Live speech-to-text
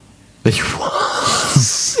He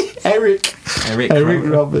was. Eric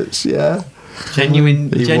Roberts, yeah. Genuine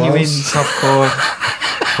softcore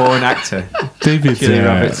porn actor. Julia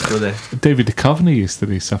Roberts' brother. David Duchovny used to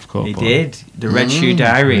do softcore. He did. The Red Shoe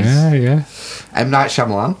Diaries. Yeah. M. Night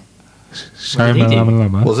Shyamalan.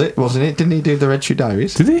 Shyamalan. Was it? Wasn't it? Didn't he do the Red Shoe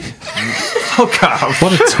Diaries? Did he? Fuck off.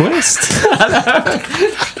 What a twist.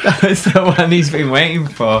 That's the one he's been waiting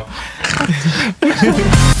for.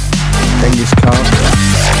 Genghis Khan.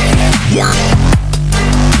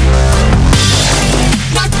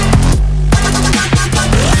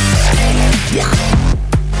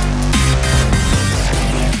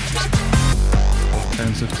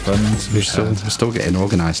 We're still getting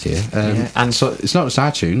organised here. And so it's not just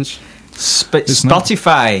iTunes.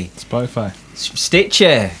 Spotify.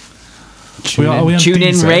 Stitcher.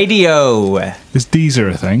 TuneIn Radio. Is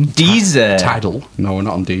Deezer a thing? Deezer. Tidal. No, we're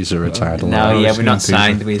not on Deezer or Tidal. No, we're not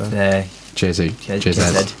signed with Jay-Z.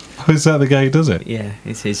 JZ. Oh, is that the guy who does it? Yeah,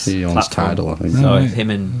 it's his He owns platform. Tidal, I think. So him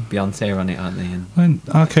and Beyonce are on it, aren't they? And When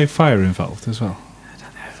Arcade Fire involved as well? I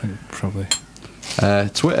don't know. I think probably.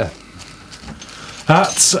 Twitter.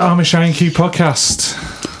 At Amish IQ Podcast.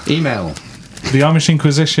 Email. The Amish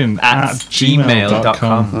Inquisition at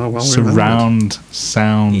gmail.com. Oh, well Surround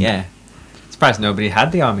sound. yeah. Surprised nobody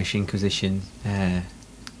had the Amish Inquisition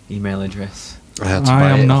email address. I had to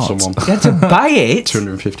buy it not. off someone. You had to buy it?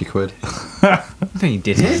 250 quid. No, you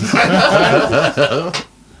didn't.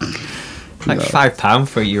 Like £5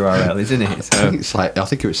 for a URL, isn't it? So I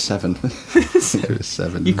think it was 7. I think it was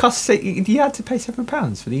 7. you had to pay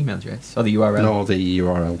 £7 for the email address or the URL. No, the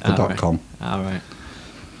URL, the .com. All right.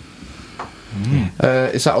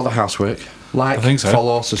 Is that all the housework? Like, I think so.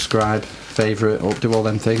 follow, subscribe, favourite, do all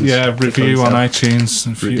them things. Yeah, review on iTunes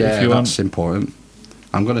if you that's want. important.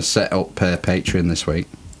 I'm going to set up Patreon this week.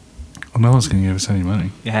 Well, no one's going to give us any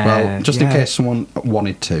money. Yeah. Well, just in case someone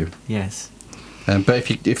wanted to. Yes. But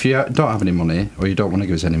if you don't have any money or you don't want to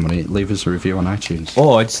give us any money, leave us a review on iTunes.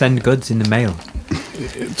 Or send goods in the mail.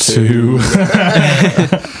 To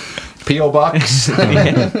P.O. Box.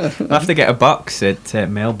 Yeah. We'll have to get a box at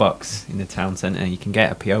Mailbox in the town centre. You can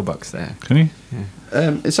get a P.O. box there. Can you?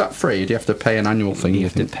 Yeah. Is that free? Do you have to pay an annual thing? You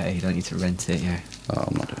have to pay, don't you, to rent it, yeah. Oh,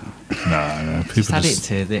 I'm not doing that. No. People Just add it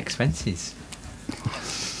to the expenses.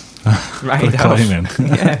 Put Right a claim in.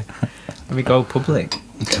 Yeah. Let me go public.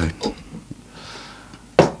 Okay.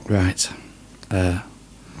 Right.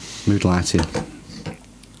 Mood lighting.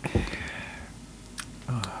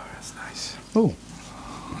 Oh, that's nice. Oh.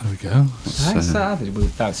 There we go. Nice,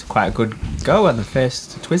 that's quite a good go on the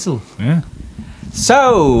first twizzle. Yeah.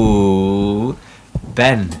 So,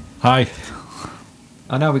 Ben. Hi.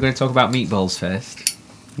 Oh no, we're going to talk about meatballs first.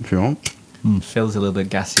 If you want. Phil's a little bit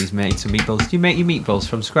gassy. He's made some meatballs. Do you make your meatballs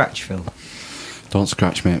from scratch, Phil? Don't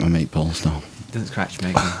scratch make my meatballs, no. Doesn't scratch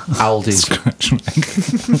make them. Aldi's. Scratch me.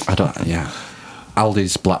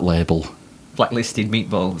 Aldi's Black Label. Blacklisted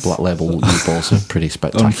meatballs. Black Label meatballs are pretty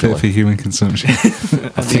Unfit spectacular. for human consumption.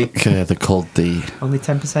 I think they're called the Only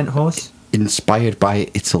 10% horse? Inspired by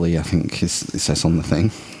Italy, I think it says on the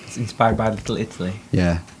thing. It's inspired by Little Italy.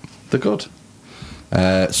 Yeah, they're good.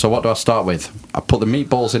 So what do I start with? I put the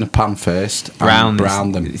meatballs in a pan first and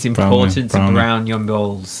brown them. It's important to brown your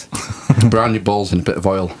balls. Brown your balls in a bit of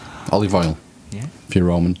oil, olive oil, Yeah. if you're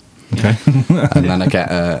Roman. Okay. And then I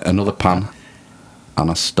get another pan and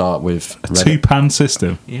I start with... A two-pan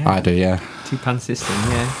system. Yeah. I do, yeah. 2-pan system,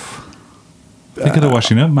 yeah. Think of the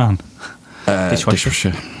washing up, man.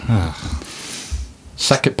 Dishwasher.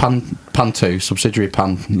 Second pan 2, subsidiary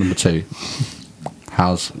pan number 2,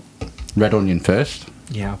 has red onion first,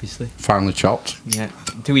 Yeah, obviously. finely chopped, Yeah.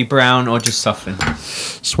 Do we brown or just soften?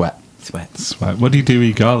 sweat. Sweat. Right. What do you do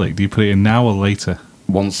with garlic? Do you put it in now or later?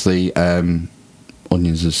 Once the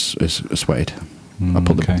onions is sweated, I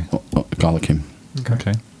put the garlic in.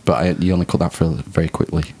 Okay. But you only cook that for very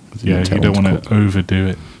quickly. Yeah, you don't want to overdo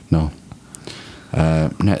it. No.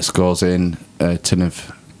 Next goes in a tin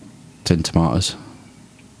tomatoes.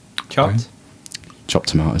 Chopped? Okay. Chopped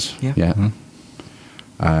tomatoes. Yeah.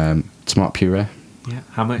 Tomato puree. Yeah.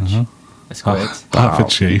 How much? Uh-huh. A squirt? Half a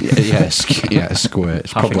cheap. Yeah, a squirt.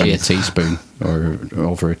 It's Half a probably a teaspoon.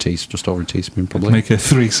 teaspoon or just over a teaspoon probably. Make a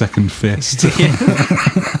 3-second fist.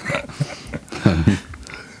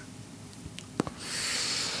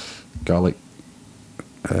 Garlic.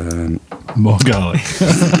 More garlic.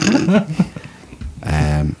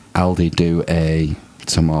 Aldi do a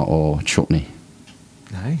tomato chutney.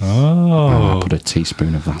 Nice. And Oh. I put a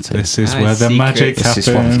teaspoon of that in. This is Nice where the secret. magic This happens.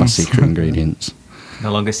 is one of my secret ingredients.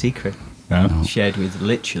 No longer secret. No. Shared with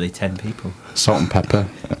literally 10 people. Salt and pepper.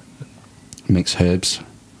 Mixed herbs.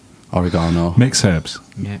 Oregano. Mix herbs.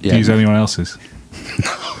 Yeah. Yeah. Use anyone else's.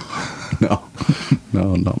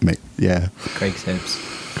 No, not me. Yeah. Craig's herbs.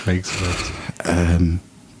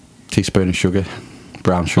 Teaspoon of sugar,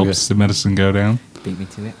 brown sugar. Helps the medicine go down. Beat me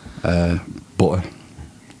to it. Butter.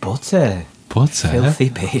 Butter. Butter. Filthy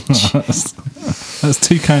bitch. That's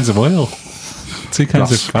 2 kinds of oil. 2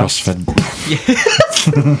 kinds of fat. Grass-fed.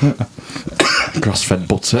 Grass-fed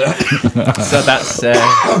butter. So that's...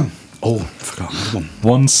 Oh, I forgot another one.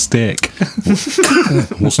 1 stick.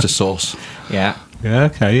 Worcester sauce. yeah. Yeah,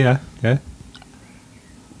 okay, yeah.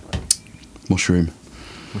 Mushroom.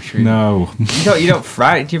 No. You don't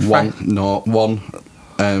fry it, do you fry it? One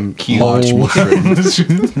Cube. large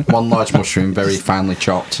mushroom. One large mushroom, very finely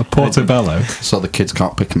chopped, A portobello. so the kids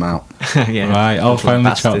can't pick them out. Yeah. Right, all Little finely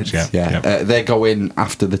bastards. chopped, yeah. Yeah, they go in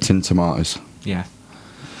after the tin tomatoes, Yeah.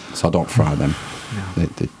 so I don't fry them. No.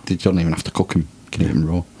 They don't even have to cook them. You can eat them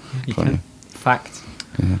raw. You can't can. Fact.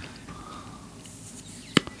 Yeah.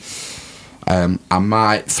 I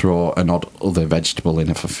might throw an odd other vegetable in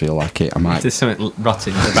if I feel like it. I might. There's something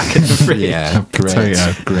rotten in the back of the fridge. Yeah,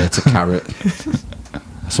 grate a carrot.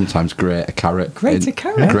 Sometimes grate a carrot. Grate a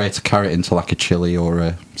carrot? Grate a carrot into like a chili or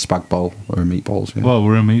a spag bowl or a meatballs. Yeah. Well,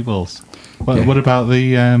 we're in meatballs. What, Yeah. what about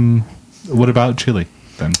the what about chili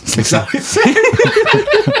then?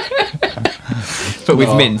 But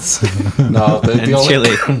with mince. No, the And only,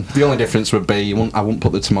 chili. The only difference would be I wouldn't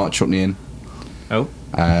put the tomato chutney in. Oh,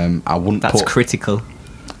 I wouldn't that's put critical.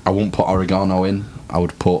 I wouldn't put oregano in. I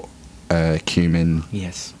would put cumin,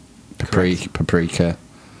 Yes. paprika,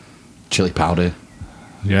 chili powder,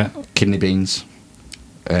 Yeah. kidney beans.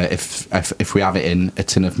 If we have it in a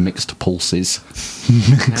tin of mixed pulses,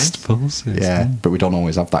 Mixed pulses. yeah, but we don't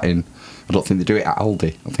always have that in. I don't think they do it at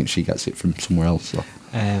Aldi. I think she gets it from somewhere else. So.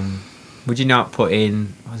 Would you not put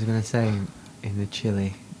in, what was I going to say, in the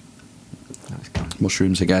chili? That was gone.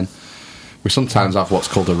 Mushrooms again. We sometimes have what's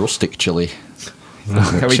called a rustic chili. Can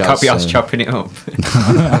we which copy has, us chopping it up?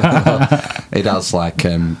 It has like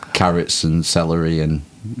carrots and celery and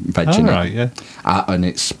veg in All right, it. yeah. And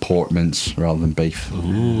it's pork mince rather than beef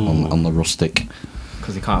on the rustic.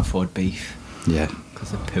 Because they can't afford beef. Yeah.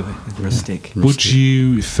 Because they're poor and rustic. Would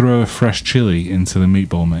you throw a fresh chili into the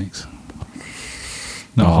meatball mix?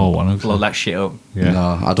 Not a whole one. Blow that shit up. Yeah.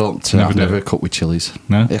 No, I don't. Never I've do never it. cooked with chilies.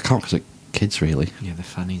 No? I can't because of kids, really. Yeah, the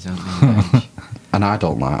fannies, aren't they? And I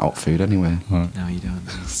don't like hot food anyway. Right. No, you don't.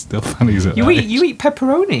 Still funny, is it? You eat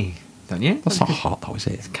pepperoni, don't you? That's not hot, though, is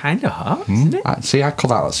it? Kind of hot, isn't it? I call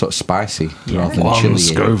that sort of spicy Yeah. rather than One chili.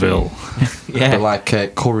 Scoville. Yeah. But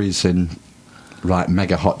like curries and like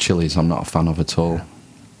mega hot chilies, I'm not a fan of at all.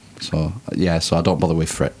 So so I don't bother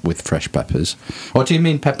with fresh peppers. Or do you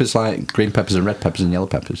mean peppers like green peppers and red peppers and yellow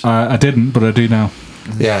peppers? I didn't, but I do now.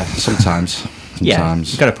 Yeah, sometimes. Yeah,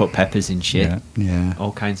 you've got to put peppers in shit. Yeah. Yeah.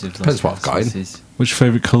 All kinds of Depends what I've got in. sauces. Which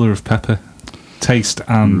favourite colour of pepper? Taste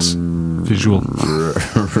and visual.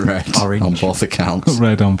 Red Orange. on both accounts.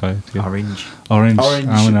 Red on both. Yeah. Orange. Orange. Orange.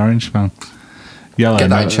 I'm an orange fan. Yellow. Get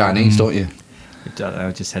that in no. Chinese, don't you?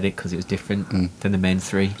 I just said it because it was different than the main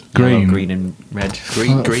three. Green. Yellow, green and red.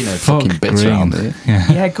 Green are Fuck fucking bits green. around here.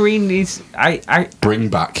 Yeah. Yeah, green is... Bring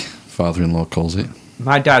back, father-in-law calls it.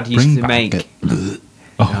 My dad used Bring to back make... it.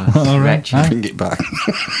 Oh, all right. wretched. Aye. Bring it back.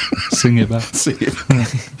 Sing it back. See it.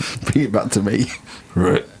 Bring it back to me.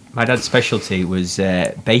 Right. My dad's specialty was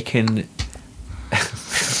bacon...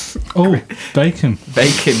 Oh, bacon.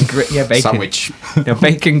 bacon... bacon. Sandwich. No,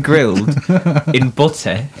 bacon grilled in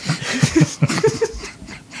butter.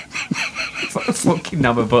 Fucking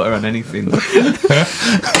knob of butter on anything.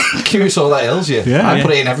 Curious all that ails you. Yeah. I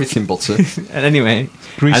put it in everything butter. And anyway...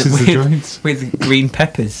 Greases and the joints. With green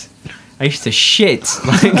peppers. I used to shit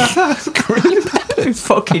like green peppers,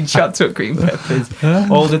 fucking chopped up green peppers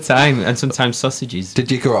all the time, and sometimes sausages.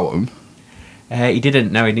 Did you grow them? He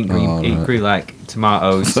didn't. No, he didn't. He Right. grew like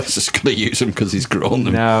tomatoes. I was just going to use them because he's grown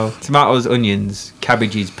them. No, tomatoes, onions,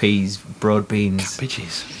 cabbages, peas, broad beans,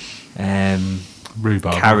 Bitches.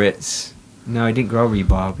 Rhubarb. carrots. No, he didn't grow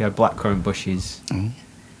rhubarb. He had blackcurrant bushes. Oh.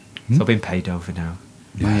 So I've been paid over now.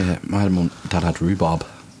 My dad had rhubarb.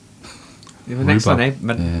 My next door Rhubarb.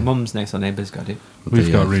 my Yeah. mum's next door neighbour's got it.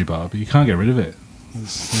 We've got rhubarb, but you can't get rid of it.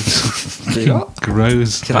 Do you not?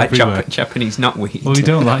 Grows Do you like everywhere. Japanese knotweed? Well, you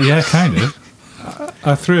don't like... Yeah, kind of.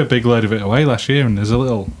 I threw a big load of it away last year, and there's a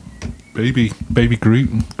little baby Groot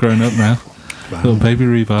growing up now. Little baby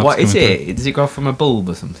rhubarb. What is it? Does it grow from a bulb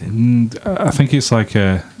or something? I think it's like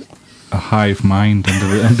a hive mind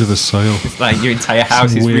under the soil. Like your entire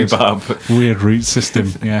house is Weird. rhubarb. Weird root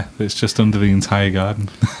system. Yeah, it's just under the entire garden.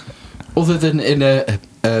 Other than in a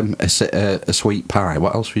sweet pie,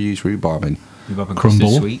 what else we use rhubarb in? Rhubarb and Crumble.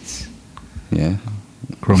 custard sweets. Yeah.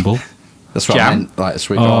 Crumble. That's what Jam? I meant. Like, it's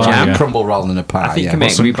rhubarb Jam? a crumble rather than a pie. I think you yeah. can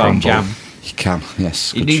make Some rhubarb crumble. jam. You can,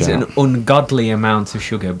 yes. It good needs shout. an ungodly amount of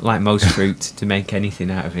sugar, like most fruit, to make anything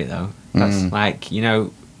out of it, though. That's like,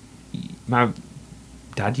 my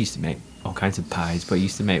dad used to make all kinds of pies, but he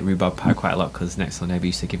used to make rhubarb pie quite a lot because next door neighbour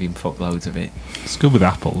used to give him fuckloads of it. It's good with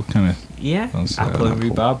apple, kind of. Yeah, That's, apple and apple.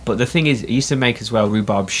 rhubarb. But the thing is, he used to make as well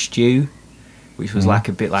rhubarb stew, which was like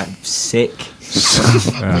a bit like sick.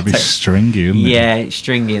 It'd be stringy, wouldn't it? Yeah,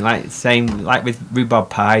 stringy, like same like with rhubarb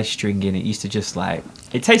pie stringing. It used to just like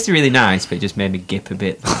it tasted really nice, but it just made me gip a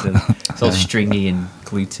bit. It's all stringy and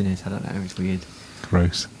glutinous. I don't know. It's weird.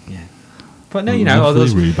 Gross. Yeah, but no, all Lovely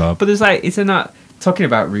those rhubarb. But there's like, it's not talking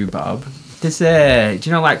about rhubarb. There's do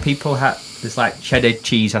you know like people there's like cheddar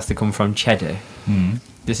cheese has to come from cheddar.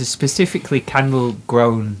 There's a specifically candle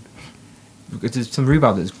grown. There's some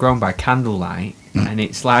rhubarb that's grown by candlelight, and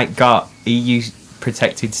it's like got EU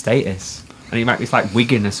protected status. And it's like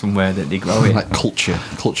Wigan or somewhere that they grow it. Like cultural.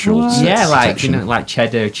 Yeah, like protection. like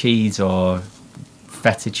cheddar cheese or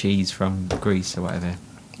feta cheese from Greece or whatever.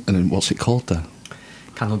 And then what's it called there?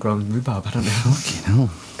 Candle grown rhubarb. I don't know. Fucking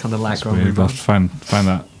hell. Candlelight grown We'll rhubarb. have to find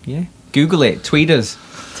that. Yeah. Google it. Tweet us.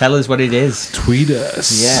 Tell us what it is. Tweet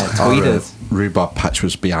us. Yeah, tweet Our, us. rhubarb patch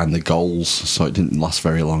was behind the goals, so it didn't last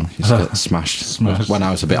very long. It just got smashed. Smashed. When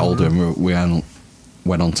I was a bit older and we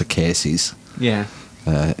went on to cases, Yeah.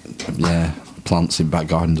 plants in back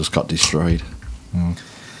garden just got destroyed.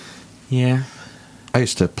 Yeah. I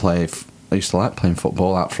used to like playing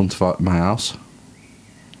football out front of my house.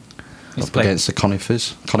 Used to Up play- against the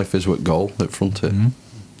conifers. Conifers were at goal at front of it.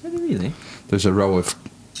 Really? There's a row of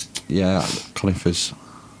conifers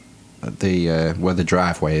at the where the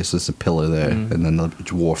driveway is. There's a pillar there, and then the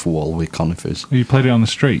dwarf wall with conifers. You played it on the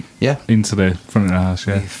street? Yeah. Into the front of the house,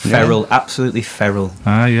 yeah. Feral. Absolutely feral.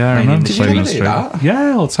 Ah, yeah, I Playing in remember the playing on the street. street. Did you do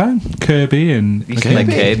Yeah, all the time. Kirby and... Used to play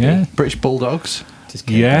Kirby. Yeah. British Bulldogs. Just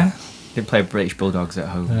kidding. Yeah. Didn't play British Bulldogs at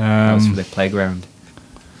home. That was for the playground.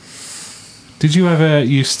 Did you ever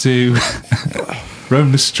used to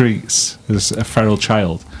roam the streets as a feral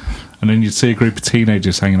child, and then you'd see a group of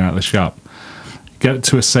teenagers hanging out of the shop, get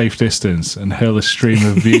to a safe distance and hurl a stream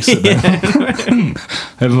of abuse at them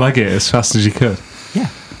and leg it as fast as you could? Yeah.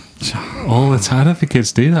 All the time. I don't think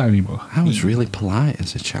kids do that anymore. I was really polite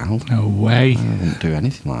as a child. No way. I didn't do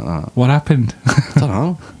anything like that. What happened? I don't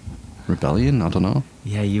know. Rebellion, I don't know.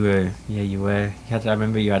 Yeah, you were. I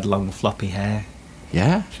remember you had long floppy hair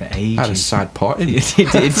Yeah. for ages. I had a side party. You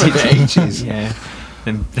did. For ages. Yeah.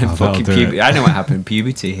 Then Oh, fucking that'll do puberty. it. I know what happened.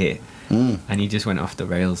 Puberty hit. And you just went off the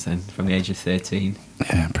rails then from the age of 13.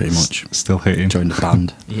 Yeah, pretty much. Still hitting. Joined the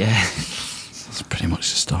band. Yeah. That's pretty much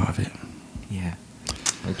the start of it. Yeah.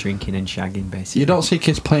 Like drinking and shagging, basically. You don't see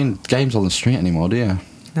kids playing games on the street anymore, do you?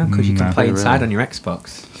 No, because you can No. play Really? inside on your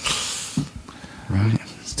Xbox. Right.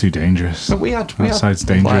 It's too dangerous. But we had Outside's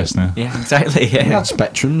dangerous now. Yeah, exactly. We had Yeah.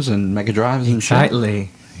 Spectrums and Mega Drives and shit. Exactly.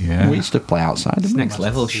 Yeah. We used to play outside. It's didn't we? next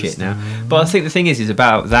level shit now. But I think the thing is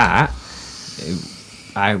about that,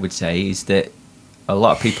 I would say, is that a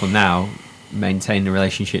lot of people now maintain the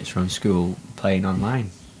relationships from school playing online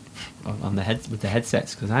on with the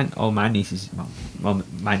headsets. Because all my nieces, well,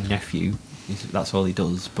 my nephew, that's all he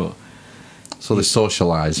does. But So they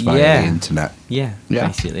socialise via Yeah. the internet. yeah, Yeah.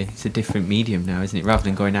 basically, it's a different medium now, isn't it? Rather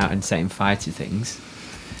than going out and setting fire to things,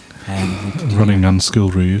 Running on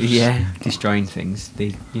school roofs. yeah, destroying things.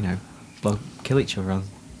 They, kill each other on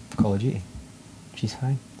Call of Duty, which is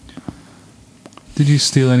fine. Did you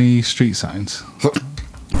steal any street signs?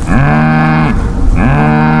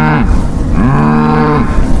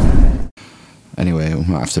 Anyway, we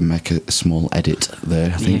might have to make a small edit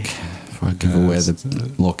there, I think, before I give away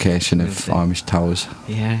the location of Amish Towers.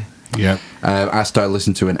 Yeah. Yep. I started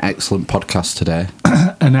listening to an excellent podcast today.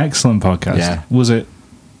 An excellent podcast. Yeah. Was it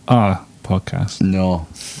our podcast? No.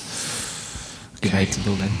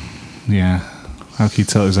 Debatable then. Yeah. How can you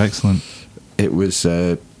tell it was excellent? It was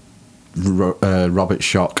Robert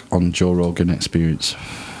Schoch on Joe Rogan Experience.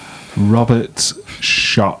 Robert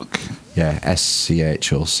Schoch. Yeah,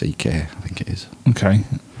 Schock, I think it is. Okay.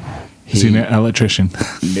 Is he an electrician?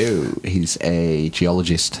 No, he's a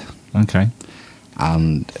geologist. Okay.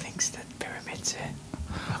 And Thinks that pyramids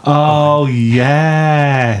are... Oh,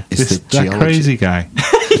 yeah. It's the That geologist. crazy guy.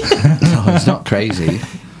 no, he's not crazy.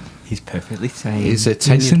 He's perfectly sane. He's a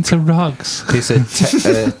He's into rocks. He's a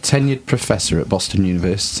tenured professor at Boston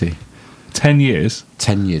University. 10 years.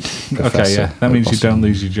 Tenured professor. Okay, yeah. That at means you Boston. don't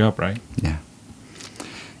lose your job, right? Yeah.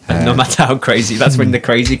 And no matter how crazy, that's when the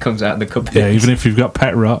crazy comes out of the cupboard. Yeah, even if you've got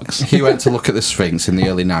pet rocks. He went to look at the Sphinx in the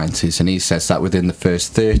early 90s, and he says that within the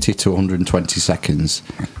first 30 to 120 seconds,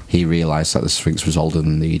 he realised that the Sphinx was older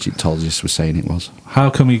than the Egyptologists were saying it was. How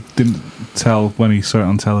come he didn't tell when he saw it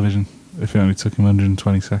on television if it only took him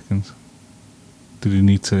 120 seconds? Did he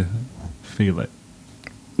need to feel it?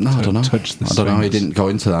 No, I don't know. Touch the I don't know. He Sphinx? didn't go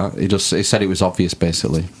into that. He said it was obvious,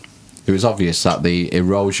 basically. It was obvious that the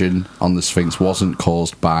erosion on the Sphinx wasn't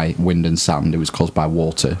caused by wind and sand. It was caused by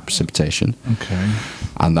water, precipitation. Okay.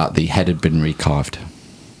 And that the head had been recarved.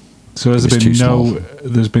 So It was too small.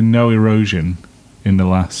 there's been no erosion in the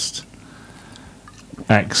last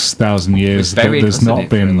X thousand years. It's buried, There's wasn't not it,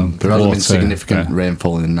 for a been long There hasn't water been significant there.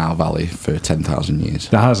 rainfall in the Nile Valley for 10,000 years.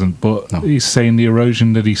 There hasn't, but No. he's saying the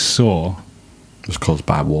erosion that he saw It was caused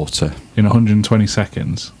by water. in 120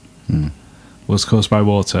 seconds Hmm. was caused by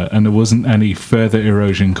water, and there wasn't any further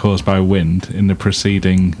erosion caused by wind in the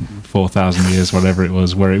preceding 4,000 years, whatever it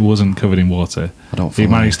was, where it wasn't covered in water. I don't He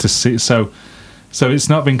follow. managed to see. So it's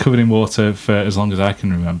not been covered in water for as long as I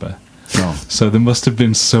can remember. No. So there must have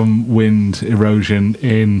been some wind erosion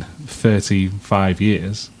in 35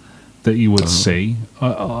 years that you would see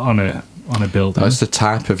on a building. That's the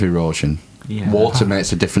type of erosion. Yeah. Water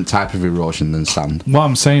makes a different type of erosion than sand. What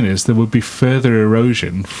I'm saying is there would be further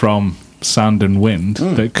erosion from sand and wind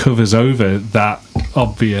that covers over that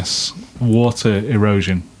obvious water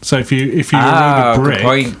erosion. So if you erode a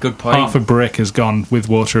brick, good point. half a brick has gone with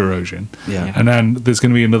water erosion, Yeah. and then there's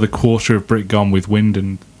going to be another quarter of brick gone with wind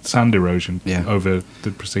and sand erosion Yeah. over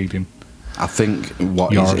the preceding. I think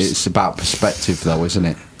Yours. it's about perspective, though, isn't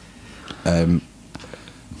it?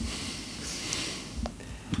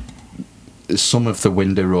 Some of the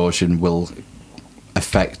wind erosion will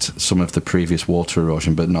affect some of the previous water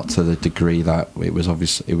erosion, but not to the degree that it was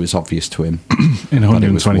obvious. It was obvious to him. In That it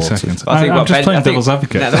 120 was water. seconds. But I think I'm what just Ben- playing I think- devil's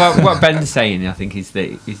advocate. No, what Ben's saying, I think, is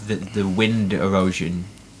that the wind erosion.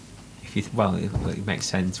 If you it makes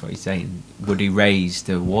sense what he's saying. Would erase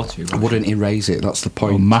the water erosion? Wouldn't erase it. That's the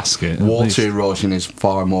point. Or mask it. at Water least. erosion is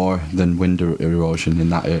far more than wind erosion in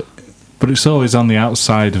that. But it's always on the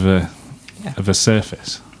outside of Yeah. a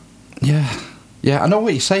surface. Yeah, I know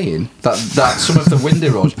what you're saying. That some of the wind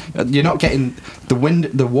erosion, you're not getting the wind.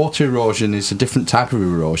 The water erosion is a different type of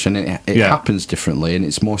erosion. It Yeah. happens differently, and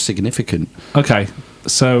it's more significant. Okay,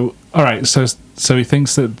 so all right, so he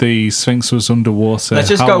thinks that the Sphinx was underwater. Let's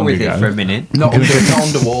just how go long with ago? it for a minute. Not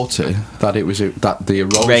underwater. That it was that the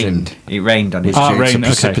erosion Rained. It rained on it. was Ah, due rain, to okay.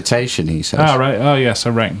 precipitation. He says. Oh right, oh yeah, so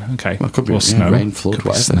rain. Okay, Well, it could be or snow, rain, flood, could be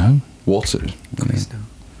whatever. snow. Water. Could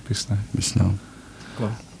be snow. Snow. Go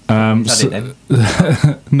on. Is that it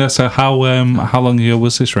then? No, so how long ago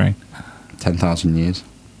was this rain? 10,000 years.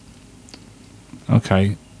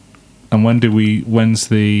 Okay, and when was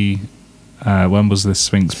the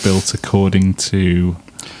Sphinx built according to?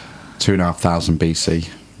 2,500 BC,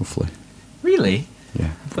 roughly. Really? Yeah.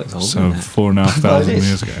 I thought it was older So than that. 4,500 Oh, it is.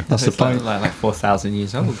 years ago. That's It's the point. like 4,000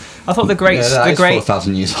 years old. I thought the great. that the is great.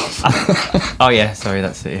 4,000 years old. Oh yeah, sorry,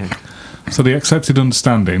 that's it. Yeah. So the accepted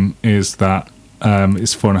understanding is that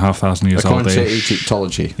it's 4,500 years old. According to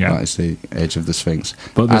Egyptology, Yeah. that is the age of the Sphinx.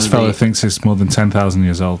 But this And fellow the- thinks it's more than 10,000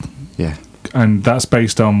 years old. Yeah. And that's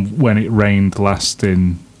based on when it rained last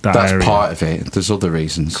in that That's area. part of it. There's other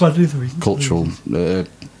reasons. Cultural,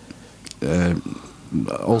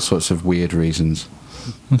 all sorts of weird reasons.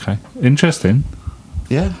 Okay. Interesting.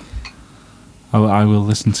 Yeah. I will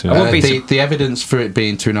listen to I it. won't be The evidence for it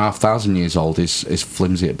being 2,500 years old is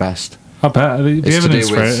flimsy at best. I bet the It's to evidence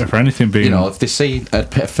do with, for anything being... You know, if they see a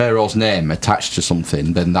pharaoh's name attached to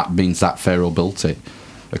something, then that means that pharaoh built it,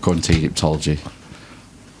 according to Egyptology.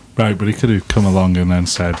 Right, but he could have come along and then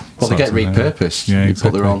said... Well, they get something, repurposed. Yeah, They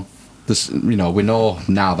exactly. put their own. This, you know, we know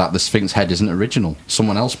now that the Sphinx head isn't original.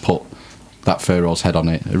 Someone else put that pharaoh's head on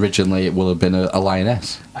it. Originally, it will have been a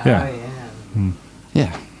lioness. Yeah.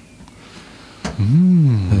 Yeah.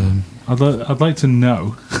 I'd like to know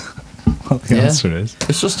what the Yeah. answer is.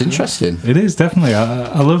 It's just interesting. It is, definitely.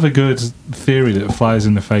 I love a good theory that flies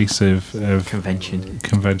in the face of Convention.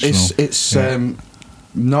 conventional... It's Yeah.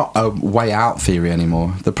 not a way out theory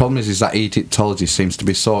anymore. The problem is that Egyptology seems to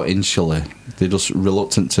be so insular. They're just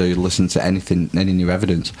reluctant to listen to any new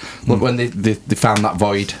evidence. Look, when they found that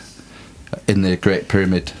void in the Great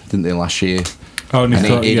Pyramid, didn't they, last year? Oh, and he And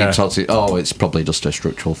thought, yeah. Egyptology, it's probably just a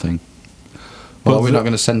structural thing. Well, Well, we're not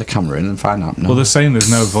going to send the camera in and find out. No. Well, they're saying there's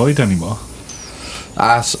no void anymore.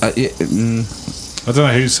 I I don't know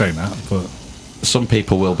who's saying that, but... some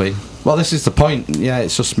people will be. Well, this is the point. Yeah,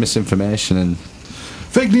 it's just misinformation. And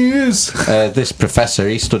Fake news! this professor,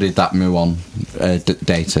 he studied that muon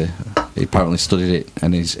data. He apparently studied it,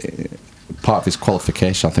 and he's part of his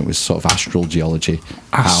qualification, I think, was sort of astral geology.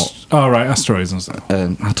 Right, asteroids and stuff.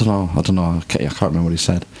 I don't know. I can't remember what he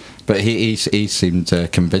said, but he seemed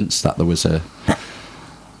convinced that there was a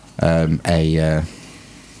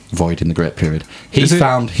void in the Great Pyramid.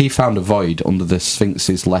 He found a void under the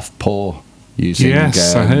Sphinx's left paw. Using,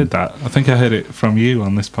 yes, I heard that. I think I heard it from you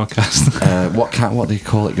on this podcast. What do you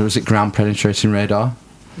call it? Was it ground penetrating radar?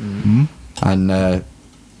 Mm-hmm. And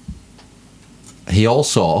he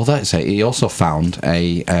also found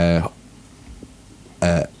a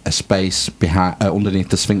space behind underneath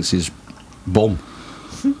the Sphinx's bum.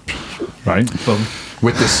 Right, bum.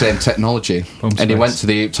 With the same technology. Bum and space. he went to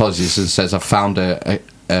the Egyptologist and says, "I found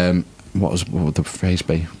what would the phrase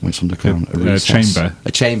be when it's underground? A chamber.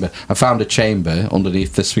 A chamber. I found a chamber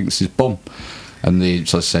underneath the Sphinx's bum." And the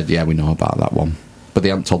Egyptologist said, "Yeah, we know about that one," but they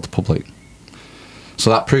hadn't told the public. So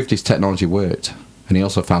that proved his technology worked. And he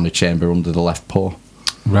also found a chamber under the left paw.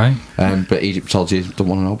 Right. But Egyptologists don't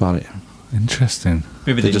want to know about it. Interesting.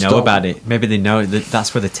 Maybe they know about it. Maybe they know that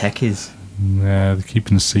that's where the tech is. Yeah, they're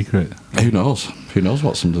keeping a secret. Who knows? Who knows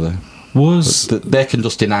what's under there? They can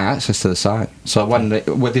just deny access to the site. So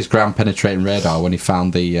with his ground penetrating radar, when he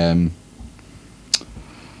found these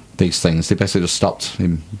things, they basically just stopped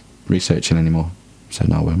him researching anymore. Said,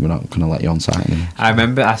 "No, we're not going to let you on site anymore." I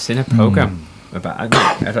remember I seen a program about. I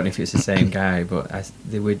don't know if it's the same guy, but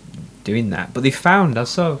they were doing that. But they found. I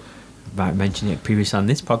might have mentioned it previously on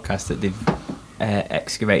this podcast that they've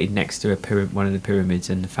excavated next to one of the pyramids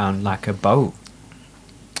and found like a boat.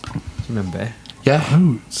 Do you remember? Yeah,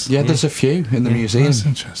 boats. Yeah, there's a few in the museum. That's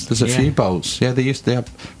interesting. There's a few boats. Yeah, they have.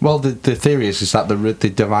 Well, the theory is that they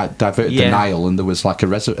diverted the Nile and there was like a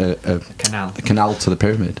canal to the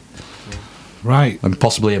pyramid. Right. And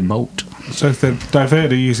possibly a moat. So if they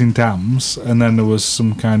diverted using dams and then there was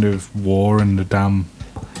some kind of war and the dam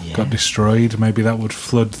got destroyed, maybe that would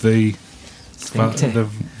flood the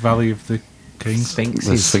Valley of the Kings.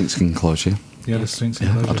 The Sphinx enclosure. Yeah, the Sphinx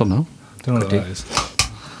enclosure. I don't know. Don't know what that is.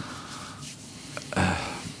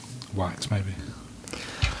 Wax, maybe.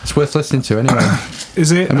 It's worth listening to anyway.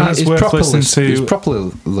 Is it? It's worth listening to. He's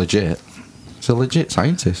properly legit. He's a legit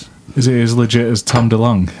scientist. Is it as legit as Tom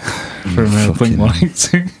DeLonge from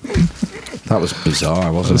Blink-182? That was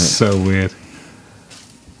bizarre, wasn't it? So weird.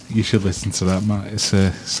 You should listen to that, Matt. It's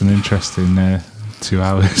an interesting 2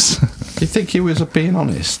 hours. Do you think he was being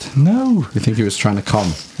honest? No. You think he was trying to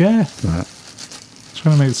con? Yeah. Right.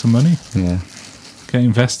 Trying to make some money. Yeah. Get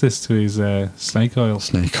investors to his snake oil.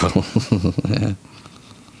 Snake oil. Yeah.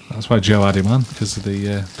 That's why Joe had him on, because of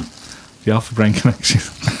the Alpha Brain connection.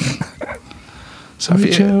 Sorry,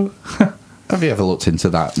 Joe. Have you ever looked into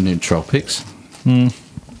that nootropics?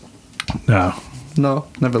 No. No,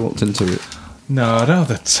 never looked into it. No, I don't have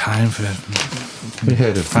the time for Have you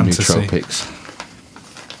heard of fantasy. nootropics?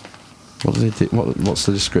 What do they do? What's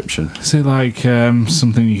the description? Is it like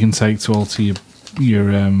something you can take to alter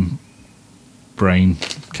your brain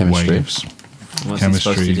Chemistry. waves? What's it supposed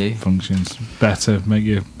to Chemistry do? functions better, make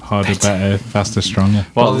you harder, better, faster, stronger.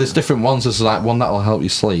 Well, there's different ones. There's like one that will help you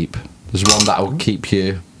sleep. There's one that will keep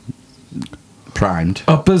you primed.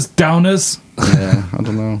 Uppers, downers. Yeah, I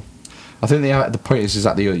don't know. I think the point is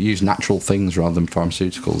that they use natural things rather than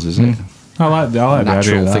pharmaceuticals, isn't it? I like the idea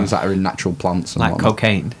Natural of things that. that are in natural plants. And Like whatnot.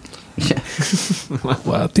 cocaine. Yeah.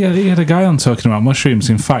 Well, yeah, he had a guy on talking about mushrooms.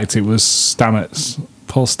 In fact, it was Stamets,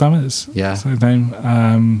 Paul Stamets. Yeah. Is that his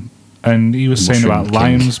name? And he was saying Mushroom about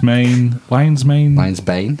king.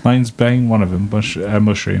 lion's bane, one of them,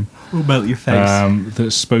 mushroom. Will melt your face.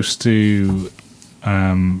 That's supposed to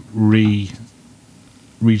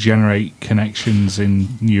regenerate connections in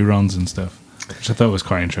neurons and stuff, which I thought was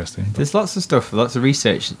quite interesting. There's lots of stuff, lots of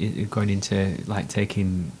research going into like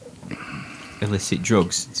taking illicit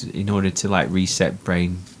drugs in order to like reset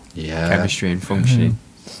brain chemistry and functioning.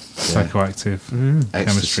 Psychoactive Ecstasy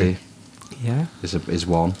chemistry. Yeah. is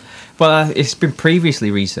one. Well, it's been previously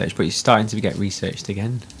researched, but it's starting to get researched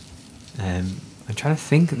again. I'm trying to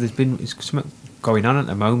think. There's been something going on at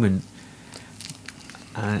the moment.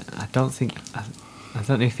 I don't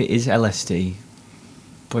know if it is LSD,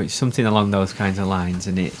 but it's something along those kinds of lines,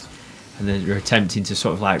 and they're attempting to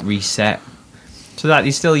sort of like reset. So that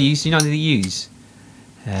they still use, they use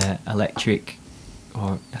electric,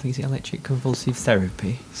 or I think it's electric convulsive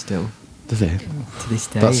therapy still. Do they? To this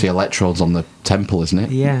day. That's the electrodes on the temple, isn't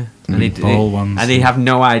it? Yeah. Ones. And they have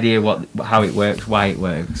no idea how it works, why it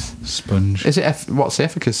works. Sponge. Is it? What's the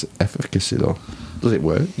efficacy though? Does it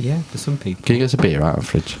work? Yeah, for some people. Can you get a beer out of the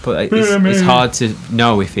fridge? But it's hard to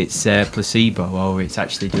know if it's placebo or it's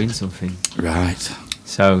actually doing something. Right.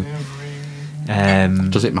 So,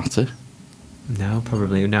 Does it matter? No,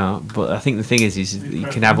 probably not. But I think the thing is you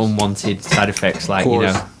can have unwanted side effects like,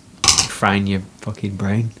 frying your fucking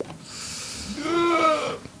brain.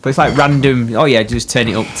 But it's like random, just turn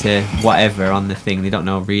it up to whatever on the thing. They don't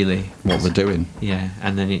know really what they're doing. Yeah,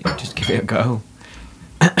 and then just give it a go.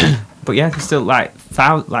 But yeah, there's still like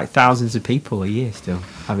thousands of people a year still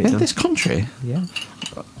have it in done. this country. Yeah.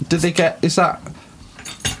 Did they get? Is that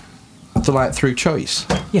through choice?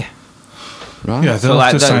 Yeah. Right. Yeah, they'll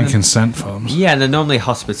have to sign consent forms. Yeah, they're normally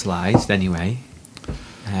hospitalised anyway,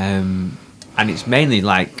 and it's mainly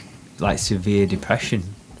like severe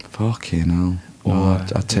depression. Fucking hell. Well,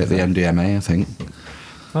 I'd take the MDMA, I think.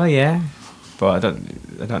 Well, yeah, but I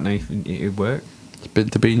don't know if it would work. They've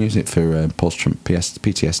been using it for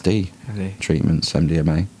PTSD Have they? treatments,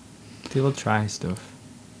 MDMA. They will try stuff.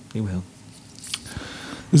 They will.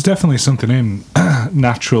 There's definitely something in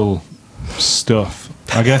natural stuff.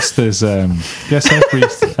 I guess there's every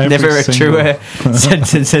never a single... truer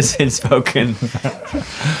sentence has been spoken.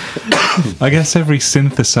 I guess every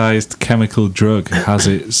synthesized chemical drug has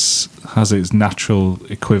its natural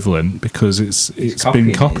equivalent because it's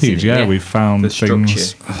been copied. Yeah, we've found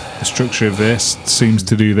things. The structure of this seems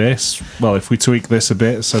to do this. Well, if we tweak this a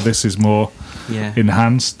bit, so this is more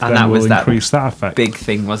enhanced, and then that we'll was increase that effect. Big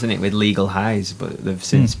thing, wasn't it, with legal highs? But they've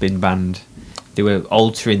since been banned. They were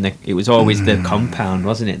altering it was always the compound,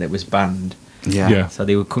 wasn't it, that was banned. Yeah. So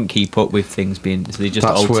they couldn't keep up with things being. So they just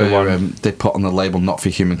That's alter where one. they put on the label "not for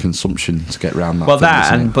human consumption" to get around that. Well, thing,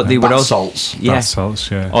 that isn't it? but they would also salts. Bath salts,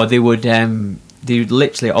 yeah. Or they would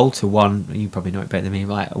literally alter one. You probably know it better than me,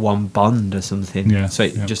 like one bond or something. Yeah. So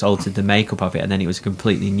it just altered the makeup of it, and then it was a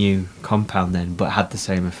completely new compound then, but had the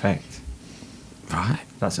same effect. Right.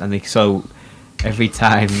 So every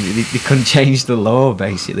time they couldn't change the law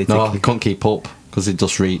basically. No, they couldn't keep up. Because it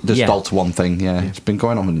just alter one thing, yeah. Yeah. It's been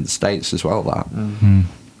going on in the States as well, that.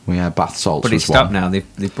 We had bath salts. But it's stopped now.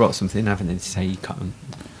 They've brought something in, haven't they, to say you can't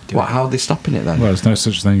do it. How are they stopping it then? Well, there's no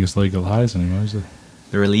such thing as legal highs anymore, is there?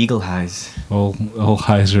 They're illegal highs. All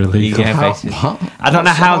highs are illegal. Yeah, basically. I don't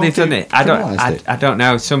know how they've done it. I don't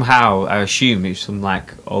know. Somehow, I assume it's some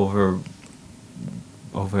like overwriting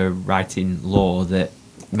law that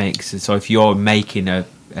makes it. So if you're making a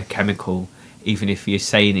chemical, even if you're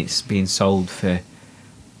saying it's being sold for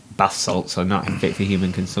bath salts or not fit for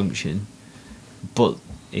human consumption, but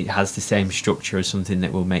it has the same structure as something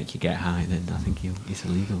that will make you get high, then I think it's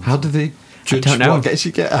illegal. How do they judge what gets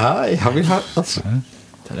you get high? I mean, I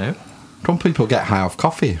don't know. Some people get high off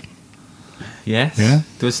coffee. Yes. Yeah.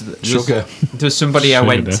 Sugar. There was somebody I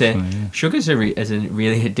went to. Yeah. Sugar's a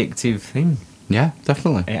really addictive thing. Yeah,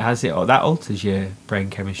 definitely. It has it. That alters your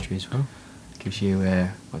brain chemistry as well. Gives you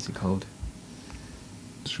what's it called?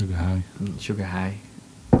 Sugar high. Sugar high.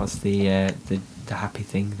 What's the happy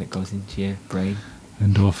thing that goes into your brain?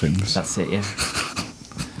 Endorphins. That's it, yeah.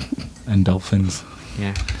 Endorphins.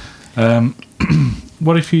 Yeah.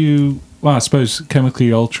 What if I suppose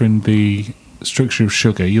chemically altering the structure of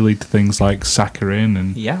sugar, you lead to things like saccharin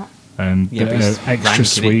and extra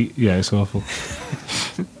sweet. Yeah, it's awful.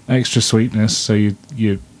 Extra sweetness, so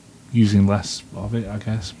you're using less of it, I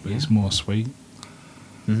guess, but it's more sweet.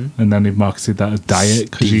 Mm-hmm. And then they've marketed that as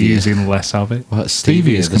diet because you're using less of it. Well,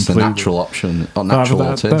 stevia is the natural option, or natural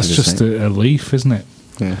alternative. That's just a leaf, isn't it?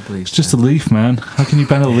 Yeah. It's just a leaf, man. How can you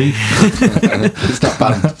ban a leaf? It's not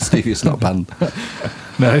banned. Stevia's not banned.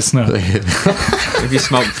 No, it's not. Have you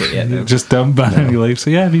smoked it yet? Though? Just don't ban any leaves.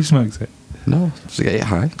 So yeah, have you smoked it? No, does it get you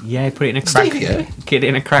high? Yeah, put it in a crack. Stevia? Get it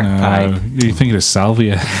in a crack pipe. You're thinking of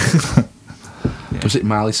salvia. Was it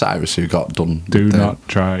Miley Cyrus who got done? Do not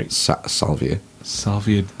try salvia.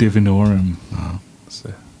 Salvia divinorum. Oh.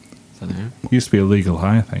 I don't know. Used to be a legal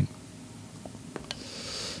high, I think.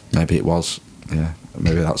 Maybe it was. Yeah,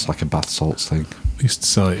 maybe that's like a bath salts thing. Used to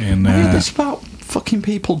sell it in. It's about fucking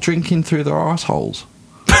people drinking through their arseholes.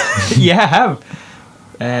 Yeah, I have.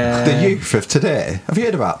 The youth of today. Have you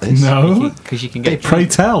heard about this? No. Because you can get Pray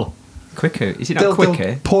tell. quicker. Is it not quicker?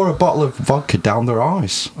 They'll pour a bottle of vodka down their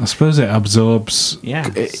eyes. I suppose it absorbs. Yeah,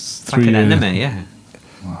 it's like an enema. Yeah.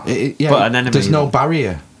 But an enema, there's no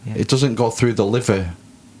barrier. Yeah. It doesn't go through the liver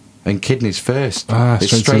and kidneys first.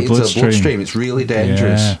 It's straight into the bloodstream. It's really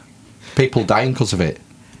dangerous. Yeah. People dying because of it.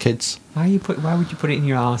 Kids. Why would you put it in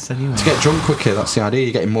your arse anyway? To get drunk quicker, that's the idea.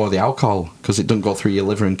 You're getting more of the alcohol because it doesn't go through your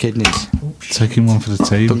liver and kidneys. Taking one for the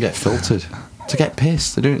team. Don't get filtered. To get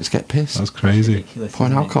pissed. They're doing it to get pissed. That's crazy.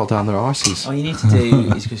 Pouring alcohol down their arses. All you need to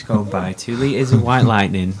do is just go and buy 2 litres of White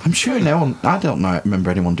Lightning. I'm sure I don't remember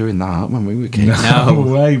anyone doing that when we were kids. No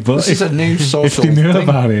way, but this is a new social if they knew thing.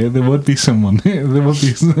 about it, there would be someone. There would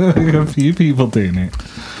be a few people doing it.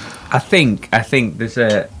 I think there's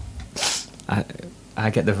I I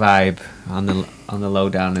get the vibe on the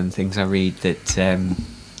lowdown and things I read that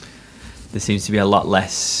there seems to be a lot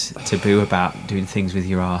less taboo about doing things with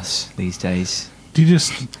your arse these days. Do you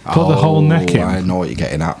just put the whole neck in? I know what you're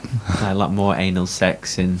getting at. A lot more anal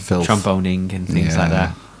sex and Filth. tromboning and things like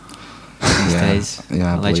that these days.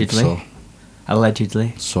 Yeah, I allegedly. believe so.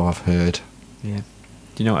 Allegedly. So I've heard. Yeah.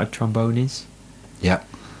 Do you know what a trombone is? Yep.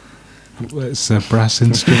 It's a brass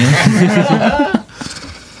instrument.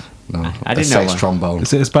 No, I a didn't know sex one. trombone.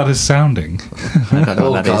 Is it as bad as sounding? I don't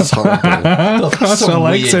know what that is. horrible. Cross my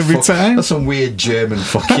legs every time. That's some weird German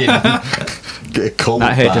fucking cult.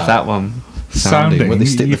 Not heard of that one. Sounding. When they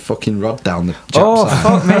stick You- the fucking rod down the chap's Oh, arse.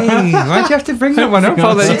 fuck me. Why'd you have to bring that one up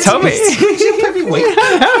all the time?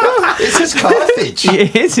 It's his Carthage.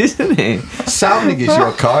 It is, isn't it? Sounding is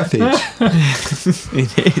your Carthage.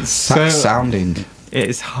 It is. Sounding.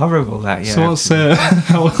 It's horrible, that, yeah. So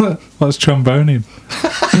what's tromboning?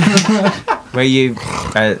 Where you,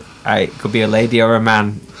 it could be a lady or a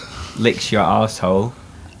man, licks your arsehole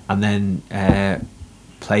and then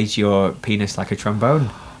plays your penis like a trombone.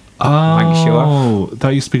 Wanks you Oh, that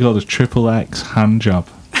used to be called a triple X hand job.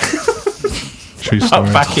 True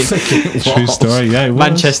story. Back in True story, yeah. It was.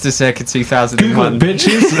 Manchester circa Google 2001. it,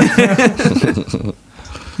 bitches.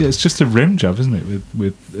 Yeah, it's just a rim job, isn't it?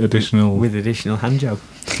 With additional With additional hand job.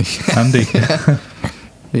 handy.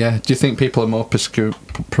 Yeah. Do you think people are more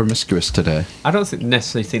promiscuous today? I don't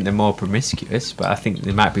necessarily think they're more promiscuous, but I think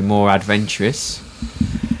they might be more adventurous.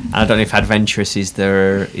 And I don't know if adventurous is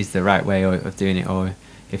the right way of doing it, or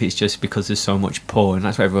if it's just because there's so much porn.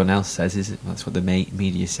 That's what everyone else says, is it? That's what the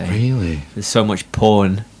media say. Really? There's so much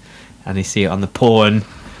porn, and they see it on the porn.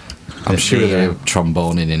 I'm that sure the, they're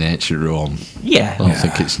tromboning in ancient Rome. Yeah. I don't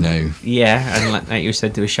think it's new. Yeah, and like you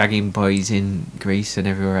said, they were shagging boys in Greece and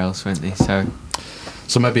everywhere else, weren't they? So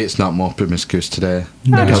maybe it's not more promiscuous today.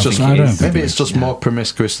 No, I Maybe it's don't just, think it is. maybe it's just No. more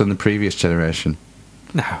promiscuous than the previous generation.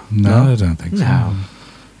 No. No, I don't think so. No.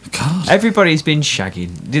 God. Everybody's been shagging.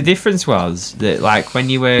 The difference was that, like, when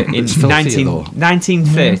you were in It's filthier, though.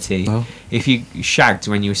 1930, Oh. if you shagged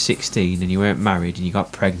when you were 16 and you weren't married and you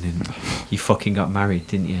got pregnant, you fucking got married,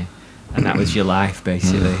 didn't you? And that was your life,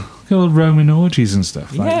 basically. All Roman orgies and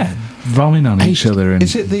stuff. Like Yeah. vomiting on each other. And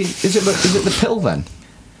Is it the pill then?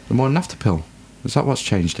 The morning after pill? Is that what's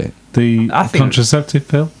changed it? the I think- contraceptive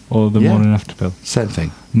pill or the Yeah. morning after pill? Same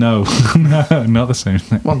thing. No, no, not the same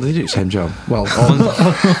thing. Well, they do the same job. Well,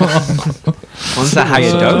 One's a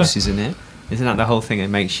higher dose, isn't it? Isn't that the whole thing that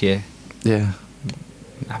makes you yeah.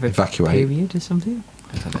 have a Evacuate. period or something?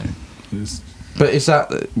 I don't know. It's- But is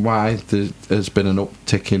that why there has been an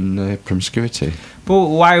uptick in promiscuity? But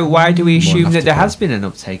why do we assume after that there pill. has been an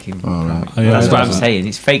uptake in Oh, right. Oh, yeah, That's I what I'm don't- saying.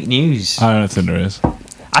 It's fake news. I don't think there is.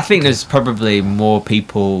 I think there's probably more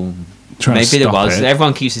people. Trying to Maybe there stop was. it.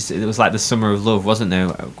 Everyone keeps it. It was like the summer of love, wasn't there?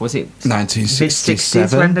 Was it mid-60s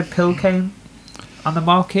 1967. when the pill came on the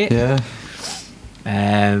market? Yeah.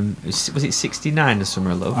 Was it 69, the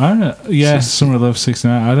summer of love? I don't know. Yeah, Summer of Love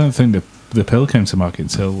 69. I don't think the pill came to market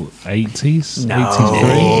until 80s.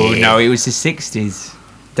 83. No, it was the 60s.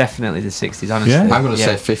 Definitely the 60s, honestly. Yeah? I'm going to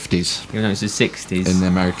say 50s You know, it was the 60s. in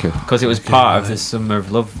America. Because it was part of the summer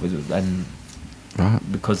of love, and Right.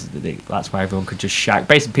 because that's why everyone could just shag.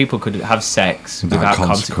 Basically, people could have sex without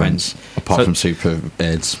consequence. Apart So- from super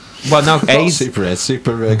AIDS. Well, no, Not AIDS. super AIDS,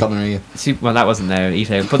 super gonorrhea. Well, that wasn't there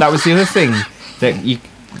either. But that was the other thing that you.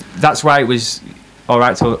 That's why it was all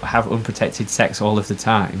right to have unprotected sex all of the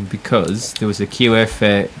time, because there was a cure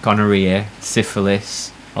for gonorrhea,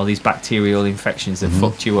 syphilis, all these bacterial infections that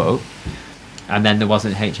fucked you up, and then there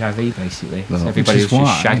wasn't HIV basically. No. So Which everybody Which was is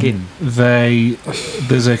just why shagging.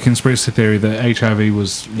 there's a conspiracy theory that HIV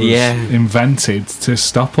was Yeah. invented to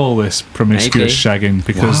stop all this promiscuous shagging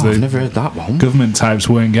because Wow, I've the never heard that one. government types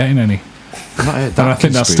weren't getting any. I've not heard And that I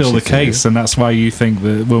think that's still the conspiracy case, and that's why you think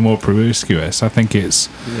that we're more promiscuous. I think it's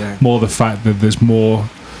Yeah. more the fact that there's more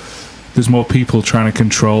people trying to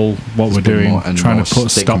control what There's we're been doing, more and trying more to put a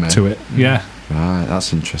stop stigma. to it. Yeah. theory. Right,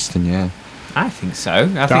 that's interesting, yeah. I think so. I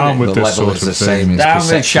think Down that- with the this level sort is the of same thing. as Down with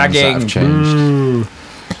perceptions that have shagging.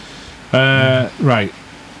 changed. Right.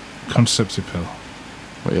 Contraceptive pill.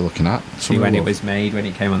 What are you looking at? see when it was made, when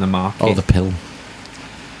it came on the market. Oh, the pill.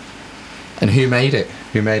 And who made it?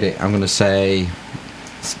 Who made it? I'm going to say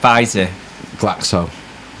Pfizer. Glaxo.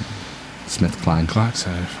 SmithKline.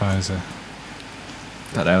 Glaxo, Pfizer.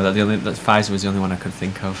 Don't know. That Pfizer was the only one I could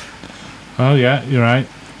think of. Oh, yeah, you're right.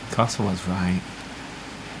 Of course, I was right.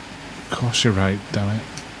 Of course you're right, damn it.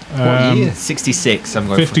 What year? 66. I'm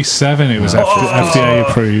going 57 it was Oh. FDA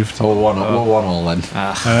approved. Oh, we're one all then. for.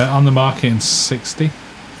 On the market in 60.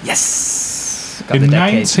 Yes. Got In the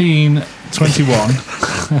decade.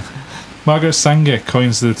 1921, Margaret Sanger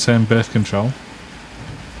coins the term birth control.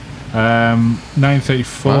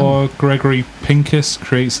 934, Wow. Gregory Pincus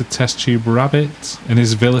creates a test tube rabbit and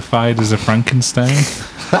is vilified as a Frankenstein.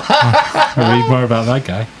 I'll read more about that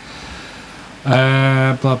guy.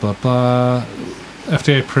 Blah, blah, blah.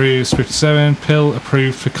 FDA approves 57, pill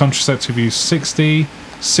approved for contraceptive use 60,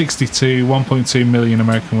 62, 1.2 million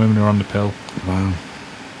American women are on the pill. Wow.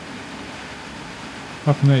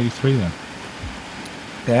 What happened in 83 then?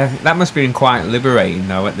 Yeah, that must have been quite liberating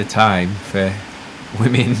though at the time for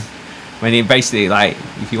women. When it basically, like,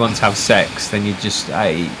 if you want to have sex, then you just,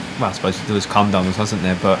 I suppose there was condoms, wasn't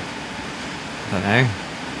there? But I don't know.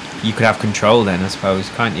 You could have control then, I suppose,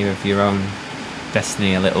 can't you, of your own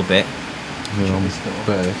destiny a little bit? Your own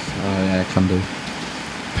birth. Oh yeah, can do.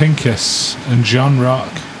 Pincus and John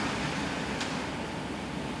Rock.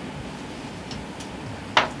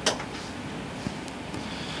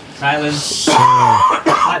 Silence.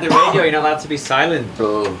 Like the radio, you're not allowed to be silent.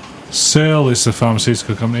 Searle is the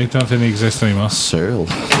pharmaceutical company. Don't think they exist anymore. Searle.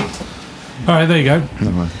 Alright, there you go.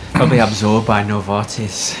 Never mind. Probably absorbed by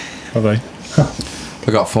Novartis. Are they?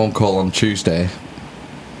 I got a phone call on Tuesday,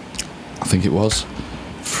 I think it was,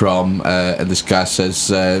 from and this guy says,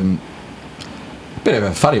 bit of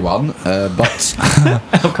a funny one, but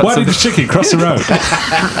Why did the chicken cross the road?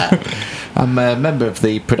 I'm a member of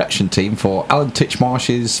the production team for Alan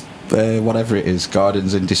Titchmarsh's whatever it is,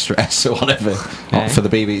 Gardens in Distress or whatever, for the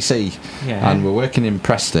BBC. Yeah. And we're working in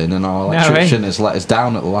Preston, and our electrician has let us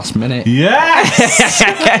down at the last minute. Yes!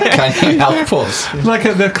 Can you help us? Like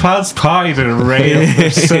at the clouds party, a ray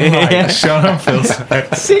of sunlight shone on Phil's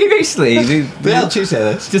head. Seriously? Yeah, Tuesday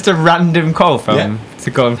this. Just a random call from Yeah. to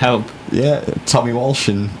go and help. Yeah, Tommy Walsh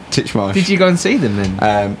and Titchmarsh. Did you go and see them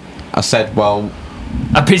then? I said, well,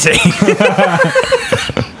 I'm busy.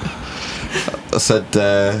 I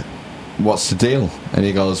said, what's the deal? And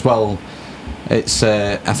he goes, well, it's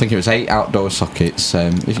I think it was 8 outdoor sockets.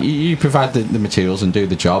 If you provide the materials and do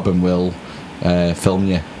the job, and we'll film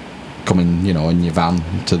you coming, in your van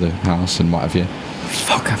to the house and what have you.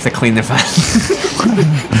 Fuck, I have to clean the van.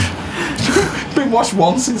 Been washed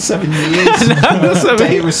once in 7 years. That's what I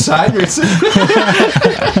mean. It was signed written.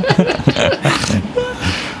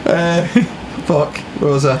 Fuck,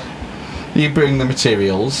 what was that? You bring the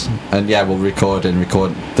materials, and we'll record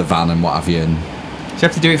the van and what have you, and Do you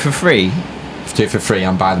have to do it for free? do it for free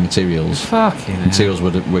and buy the materials. Fucking hell. Materials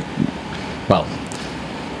would well.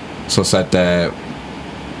 So I said,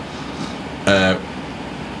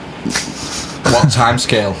 what time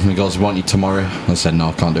scale? And he goes, we want you tomorrow. I said, no,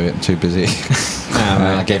 I can't do it, I'm too busy.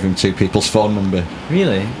 I gave him 2 people's phone number.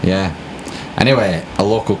 Really? Yeah. Anyway, a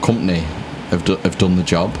local company have done the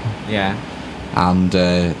job, Yeah. and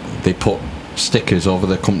they put stickers over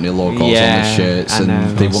the company logos on Yeah, the shirts, I know.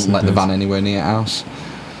 and they wouldn't let the van anywhere near the house.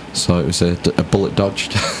 So it was a bullet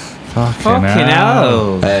dodged. Fucking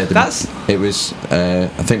hell. That's... It was, I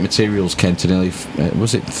think materials came to nearly,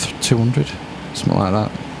 was it 200? Something like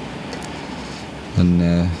that. And,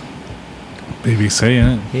 BBC,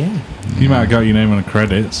 innit? Yeah. You might have got your name on the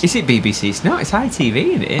credits. Is it BBC? It's not. It's ITV,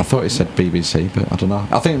 isn't I it? thought it said BBC, but I don't know.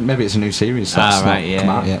 I think maybe it's a new series that's right, not come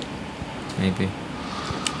out yet. Maybe.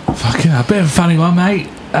 Fucking a bit of a funny one, mate.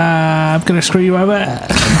 I'm going to screw you over.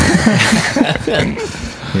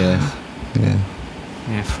 Yeah.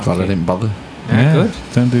 Yeah, fuck Glad I it. didn't bother. Yeah, good.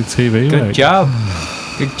 Don't do TV, Good mate. job.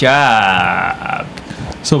 Good job.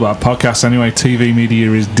 It's all about podcasts anyway. TV media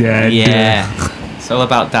is dead. Yeah. It's all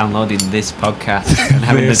about downloading this podcast and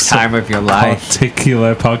having the This time of your life.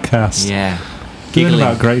 particular podcast. Yeah. Doing Giggling.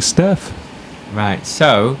 about great stuff. Right,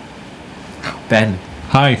 so, Ben,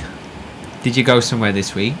 Hi. did you go somewhere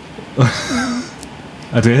this week?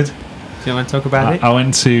 I did. Do you want to talk about it? I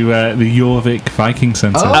went to the Jorvik Viking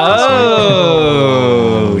Centre.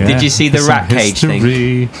 Oh! Yeah. Did you see the Some rat cage thing?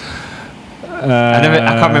 history. I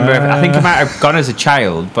can't remember. I think I might have gone as a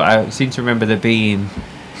child, but I seem to remember there being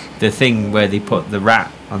the thing where they put the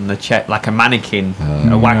rat on the chest, like a mannequin,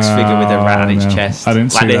 a wax figure with a rat on its chest. I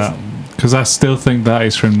didn't like see that. Because I still think that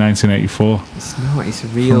is from 1984. It's not. It's a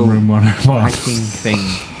real From Room 101. Viking thing.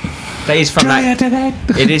 That is from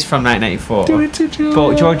it is from 1984. Do it to George.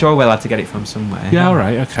 But George Orwell had to get it from somewhere. Yeah,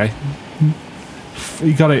 alright, okay.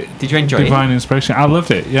 You got it. Did you enjoy Divine inspiration. I loved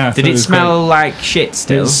it, yeah. I Did thought it was smell like shit great.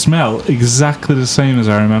 still? It smelled exactly the same as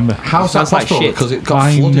I remember. How's that Sounds like possible? shit. Because it got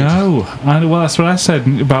I flooded. know. Well, that's what I said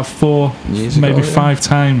about 4, Years ago, maybe yeah. 5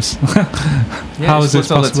 times. Yeah, How it is this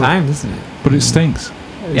floods all the possible? time, doesn't it? But it stinks. It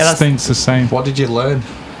Yeah, that's- stinks the same. What did you learn?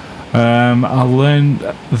 I learned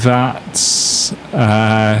that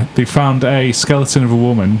they found a skeleton of a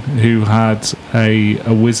woman who had a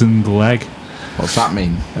wizened leg, What's that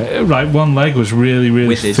mean? Right, one leg was really, really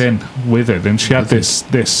Withered. thin, withered, and she had this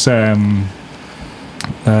hip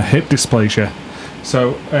dysplasia.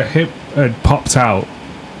 So her hip had popped out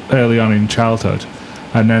early on in childhood,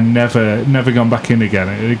 and then never gone back in again.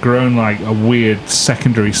 It had grown like a weird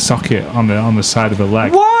secondary socket on the side of her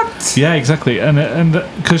leg. What? Yeah, exactly. And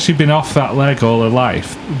because she'd been off that leg all her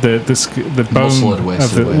life, the bone Muscle had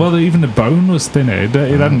wasted away. even the bone was thinner. It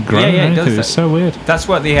hadn't grown. Yeah, it does It was that. so weird. That's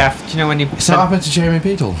what they have. Do you know when you Is that happened to Jamie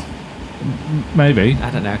Beadle? Maybe.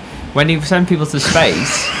 I don't know. When you send people to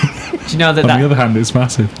space, do you know that On the other hand, it's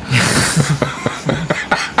massive.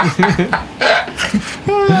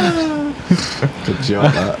 Good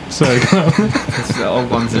job, that. Sorry. That's the old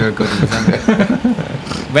ones that are good ones, aren't they?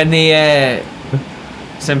 When they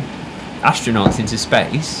send astronauts into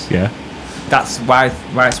space, Yeah. that's why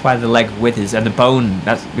the leg withers and the bone.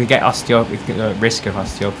 We get risk of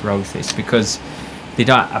osteoporosis because they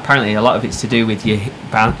don't. Apparently, a lot of it's to do with you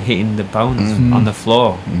hitting the bones on the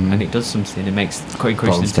floor, and it does something. It makes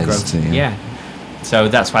encourages them to grow. density, Yeah. So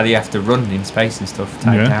that's why they have to run in space and stuff.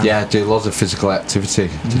 Tied Yeah. down. Yeah, do loads of physical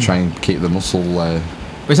activity to try and keep the muscle. But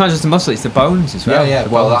it's not just the muscle; it's the bones as well. Yeah. The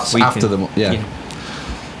Well, bones that's weaken. after the. Yeah.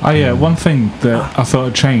 One thing that I thought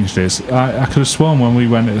had changed is I could have sworn when we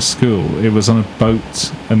went to school it was on a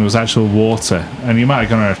boat and there was actual water, and you might have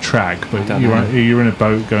gone on a track, but don't you're know. in a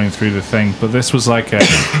boat going through the thing. But this was like a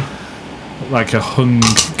hung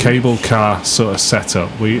cable car sort of setup.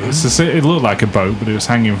 It looked like a boat, but it was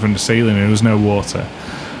hanging from the ceiling and there was no water.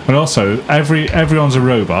 And also, everyone's a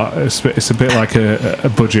robot. It's a bit like a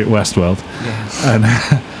budget Westworld. Yeah. And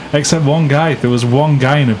except one guy. There was one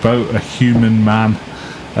guy in a boat, a human man,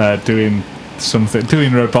 doing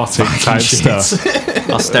robotic type stuff,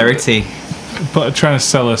 Austerity. but trying to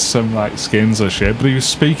sell us some like skins or shit. But he was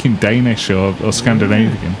speaking Danish or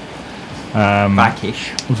Scandinavian,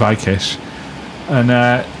 Vikish,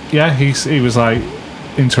 and he was like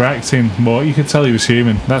interacting more. You could tell he was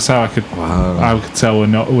human. That's how I could tell we're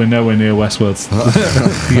nowhere near Westworld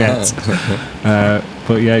yet.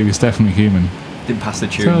 But yeah, he was definitely human. Didn't pass the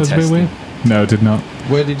So it Turing was a bit test. weird. No, did not.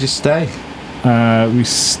 Where did you stay? We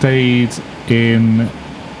stayed in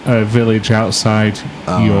a village outside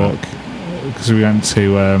York because we went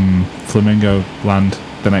to Flamingo Land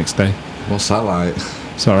the next day. What's that like?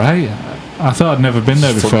 It's all right. I thought I'd never been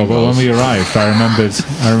there before, but when we arrived, I remembered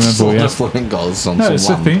we had. Flamingos on No, some it's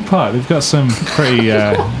land. a theme park. They've got some pretty.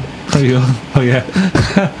 Oh yeah.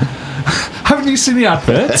 Haven't you seen the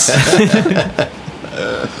adverts?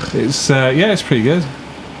 It's pretty good.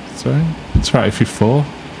 It's alright. It's right if you're 4.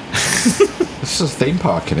 It's just a theme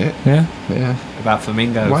park, isn't it? Yeah. Yeah. About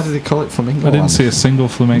flamingos. Why do they call it Flamingo? I didn't Land? see a single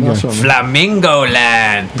flamingo. That's what I mean. Flamingo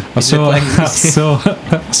Land. I saw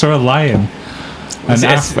a lion.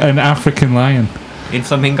 An African lion. In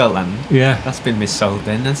Flamingo Land. Yeah. That's been missold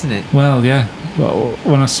then, hasn't it? Well, yeah. Well,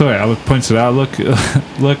 when I saw it, I pointed out,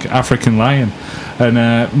 look, African lion. And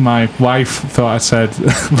my wife thought I said,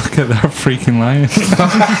 look at that freaking lion.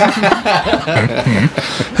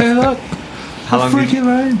 Hey, look. How long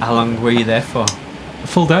lion. How long were you there for?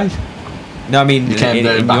 Full day. No, I mean You came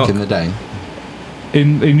there back York. in the day.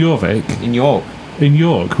 In Jorvik. In York. In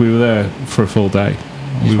York, we were there for a full day.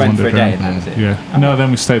 You went for a wandered day around. and that was it? Yeah. No,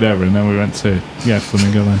 then we stayed over and then we went to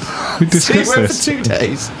Flamingo Land. We So you discussed went this. for 2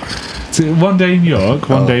 days. One day in York,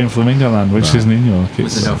 one day in Flamingo Land, which isn't in York.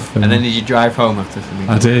 Was enough. And then did you drive home after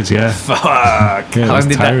Flamingo? I did, yeah. Fuck. Yeah, it How was long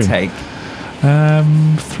did tiring. that take?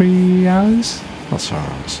 3 hours. That's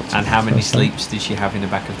alright. And how many First time. sleeps did she have in the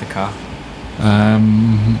back of the car?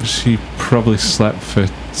 She probably slept for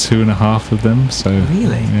 2.5 of them. So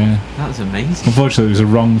Really? yeah. That was amazing. Unfortunately, it was a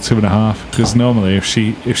wrong 2.5 because normally if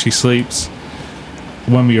she sleeps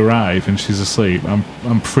when we arrive and she's asleep,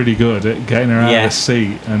 I'm pretty good at getting her out Yeah. of the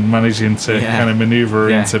seat and managing to Yeah. kind of manoeuvre her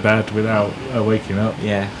Yeah. into bed without her waking up.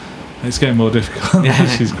 Yeah. It's getting more difficult Yeah.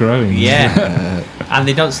 as she's growing. Yeah. And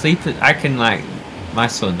they don't sleep. I can, like, my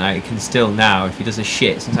son, I can still now, if he does a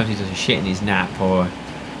shit, sometimes he does a shit in his nap or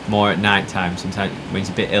more at night time. Sometimes when he's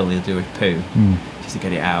a bit ill, he'll do a poo just to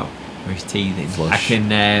get it out or he's teething. Flush. I can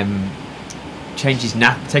change his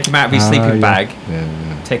nap, take him out of his sleeping yeah. bag, Yeah.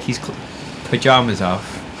 take his pyjamas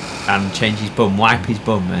off and change his bum, wipe his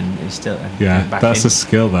bum, and he's still and Yeah, get back that's in. a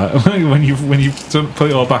skill. That when you put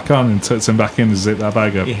it all back on and tucks them back in and zip that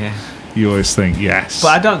bag up, Yeah. you always think yes. But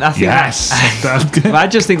I don't. I think yes. but I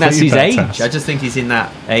just think that's his Complete age. task. I just think he's in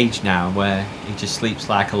that age now where he just sleeps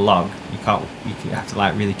like a log. You can't. You have to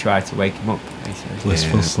like really try to wake him up. Basically.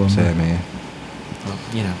 Blissful slumber. Same here.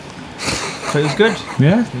 But, you know. So it was good.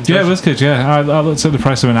 Yeah, Enjoyed it was good. Yeah, I looked at the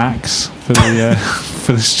price of an axe for the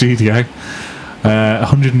for the studio,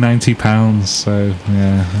 £190. So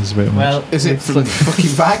yeah, it's a bit much. Well, Is it from fucking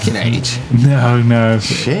Viking age? No.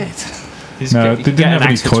 Shit. No, they didn't have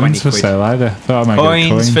any coins for sale either. Thought I might get a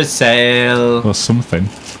Coins coin for sale. or something.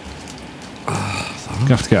 You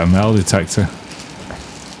have to get a metal detector.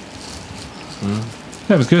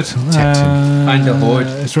 That was good. Find a hoard.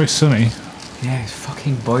 It's very sunny. Yeah, it's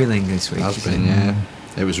fucking boiling this week. Has been, yeah.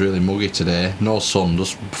 It was really muggy today. No sun,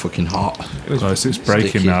 just fucking hot. It was, It's breaking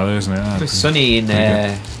sticky. now, though, isn't it? it was sunny in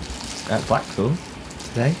at Blackpool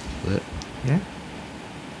today. Lit. Yeah.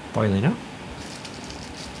 Boiling up.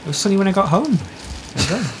 It was sunny when I got home.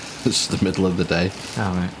 It's the middle of the day,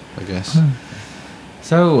 Oh, right. I guess.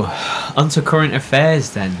 So, onto current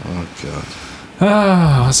affairs then. Oh, God.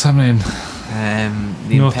 Oh, what's happening?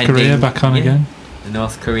 The North Korea back on again? The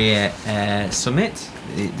North Korea summit.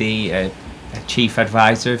 The chief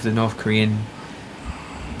advisor of the North Korean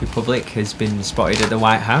Republic has been spotted at the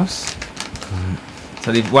White House.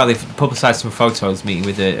 So they've publicised some photos meeting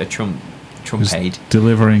with a Trump aide.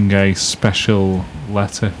 Delivering a special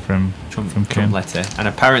letter from Trump Kim. letter, and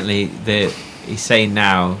apparently he's saying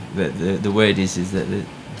now that the word is that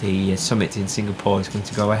the summit in Singapore is going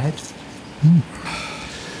to go ahead.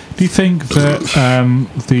 Do you think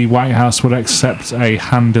that the White House would accept a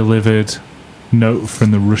hand-delivered note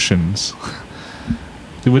from the Russians?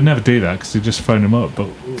 They would never do that because they just phone them up. But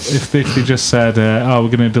if they just said, "Oh, we're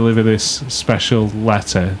going to deliver this special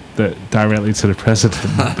letter directly to the president,"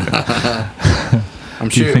 I'm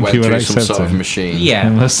Do you sure it think went he would through some accept sort of it? machine. Yeah,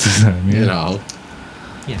 unless yeah. You know.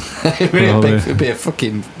 yeah. It'd be a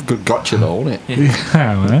fucking good gotcha though, wouldn't it?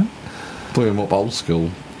 Yeah, well, Blew him up old school.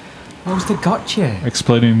 What was the gotcha?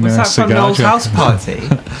 exploding Was that from cigar Noel's jacket. house party?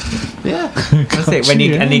 Yeah. Was it when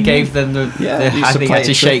he gave them the Yeah, he used hand? to He play had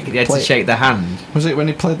to a shake. trick- He had to play- shake the hand. Was it when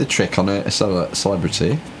he played the trick on a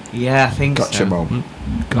celebrity? Yeah, I think Gotcha so. moment.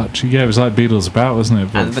 Gotcha. Yeah, it was like Beatles About, wasn't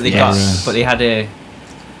it? But they Yes. but they had a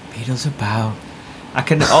Beatles About. I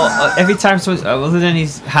can every time someone other than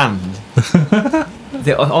his hand.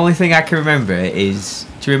 The only thing I can remember is,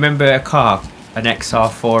 do you remember a car, an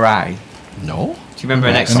XR4i? No. Do you remember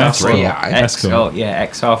an An XR4i? Escort. Oh yeah,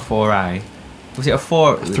 XR4i. Was it a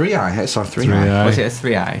 4? 3i. It's our 3i. 3i. Was it a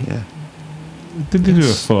 3i? Yeah. Did they do a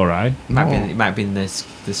 4i? It might have been the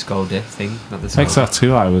Skoda thing, not the Skoda.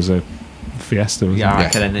 XR2i was a Fiesta, wasn't Yeah, I it?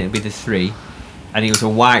 reckon then it'd be the 3. And it was a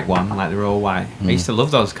white one, like they were all white. I used to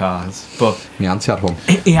love those cars, but My auntie had one.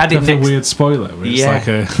 he had it Have a next, weird spoiler where it's Yeah. like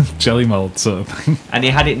a jelly mold sort of thing. and he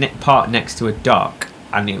had it parked next to a dock,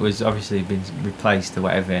 and it was obviously been replaced or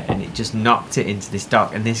whatever, and it just knocked it into this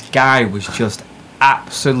dock, and this guy was just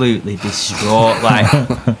absolutely distraught, like.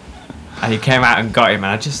 And he came out and got him,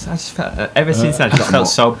 and I just felt, ever since then, I just felt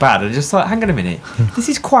so bad. I just thought, hang on a minute, this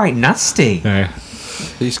is quite nasty. Yeah.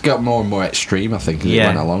 He's got more and more extreme, I think, as he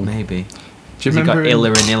went along. Maybe. Do you He got remember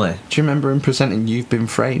iller and iller. Do you remember him presenting "You've Been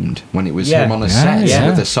Framed" when it was Yeah. him on a Yeah, set yeah.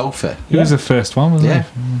 with a sofa? He was the first one, wasn't Yeah.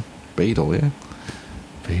 he? Beadle, yeah.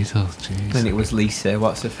 Beatles, jeez. Then it was Lisa,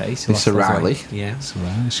 what's her face? who Lisa lost loads of Riley. weight. Yeah. That's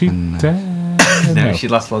right. Is she And, dead? No, she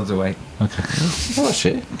lost loads of weight. Okay. Oh,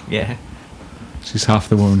 shit. Yeah. She's half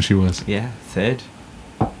the woman she was. Yeah. Third.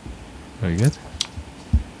 Very good.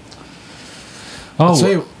 I'll tell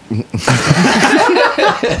Oh, you-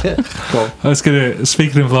 Go on. I was gonna.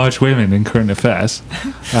 Speaking of large women in current affairs,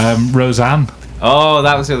 Roseanne. Oh,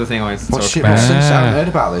 that was the other thing I wanted to What talk shit? about. What's this? I Ah. haven't heard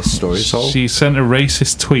about this story. So She sent a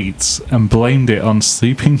racist tweets and blamed it on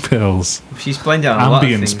sleeping pills, She's blamed it on a lot of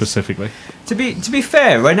Ambien things. specifically. To be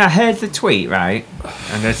fair, when I heard the tweet, right,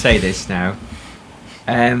 I'm going to say this now,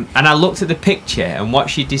 and I looked at the picture and what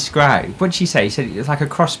she described. What did she say? She said it was like a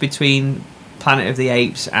cross between Planet of the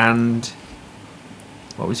Apes and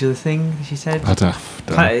what was the other thing she said? I don't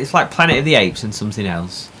know. It's like Planet of the Apes and something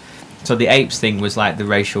else. So the apes thing was like the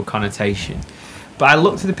racial connotation. But I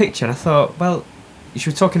looked at the picture and I thought, well, she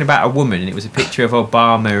was talking about a woman, and it was a picture of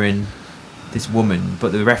Obama and this woman,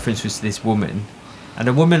 but the reference was to this woman. And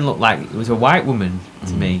the woman looked like it was a white woman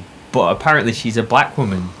to me, but apparently she's a black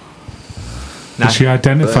woman. Now, Is she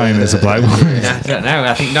identifying as a black woman? I don't know.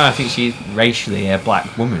 I think she's racially a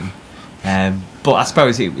black woman. But I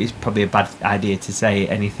suppose it's probably a bad idea to say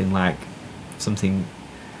anything like something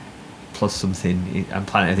plus something and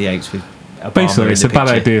Planet of the Apes with Obama Basically, in it's the a bad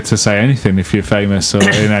picture. idea to say anything if you're famous or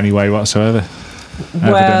in any way whatsoever.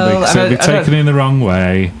 Well, Evidently, I so it'll be don't- I don't- taken in the wrong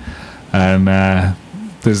way, and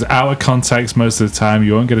there's out of context most of the time.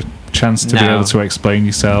 You won't get a chance to be No. able to explain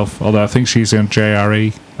yourself. Although I think she's on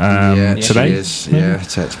JRE yeah, today. she is. Yeah,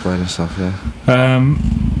 to explain herself. Yeah.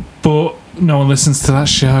 But no one listens to that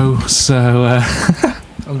show, so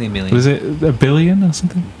Only a million. was it 1 billion or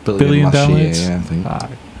something? Billion last year, downloads? yeah, I think.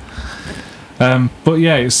 But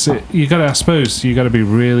yeah, it's you got to. I suppose you got to be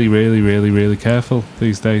really, really, really, really careful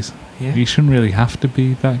these days. Yeah. You shouldn't really have to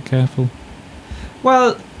be that careful.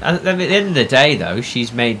 Well, at the end of the day, though,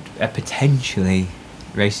 she's made a potentially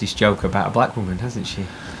racist joke about a black woman, hasn't she?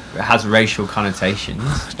 It has racial connotations.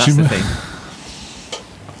 That's the thing.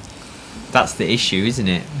 That's the issue, isn't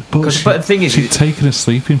it? But the thing is, she'd taken a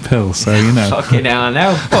sleeping pill, so you know. Fucking hell, I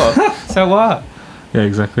know. But so what? Yeah,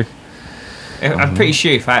 exactly. I'm pretty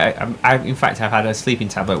sure if in fact, I've had a sleeping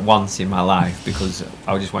tablet once in my life because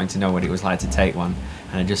I was just wanting to know what it was like to take one,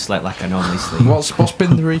 and I just slept like I normally sleep. What's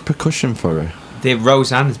been the repercussion for her? The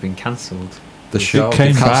Roseanne has been cancelled. The show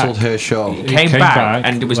came cancelled back. her show. It came back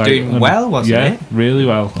and it was doing well, wasn't it? Yeah, really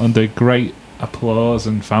well, under great applause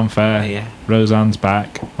and fanfare. Yeah. Roseanne's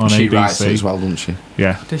back on She ABC. writes it as well, doesn't she?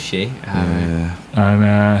 Yeah, Does she? Yeah.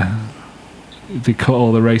 and they cut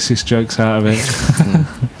all the racist jokes out of it.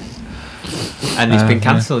 And it's been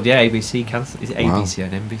cancelled, yeah. ABC cancelled. Is it ABC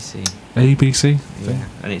and NBC? ABC? Yeah,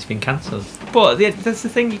 and it's been cancelled. But that's the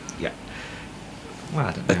thing. Yeah. Well,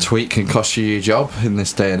 I don't know. A tweet can cost you your job in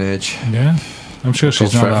this day and age. Yeah, I'm sure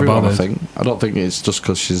she's not for that everyone, bothered. I don't think it's just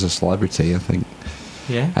because she's a celebrity. I think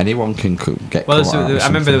Yeah. anyone can get. Well, caught out with I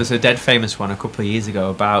remember something. there was a dead famous one a couple of years ago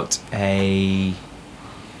about I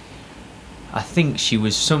think she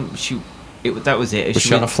was that was it. Was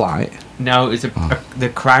she on a flight? No, it was the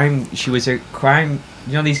crime. She was a crime.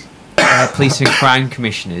 You know these police and crime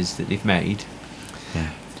commissioners that they've made. Yeah.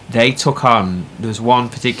 They took on. There was one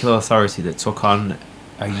particular authority that took on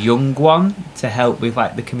a young one to help with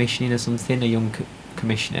like the commissioning or something. A young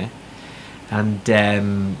commissioner, and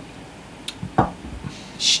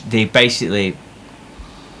they basically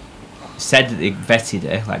said that they vetted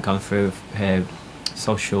her, like gone through her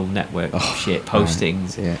social network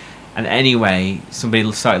postings. Right. Yeah. And anyway, somebody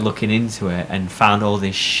started looking into it and found all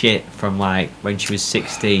this shit from like when she was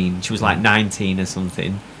 16. She was like 19 or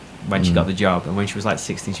something when she got the job, and when she was like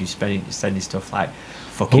 16, she was sending stuff like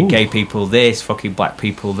fucking gay people this, fucking black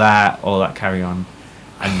people that, all that carry on,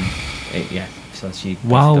 and so she.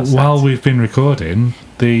 While we've been recording,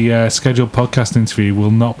 the scheduled podcast interview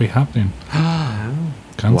will not be happening.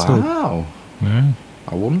 Cancelled. Wow. Yeah.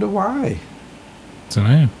 I wonder why. Don't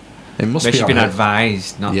know. It must But be she's on been her-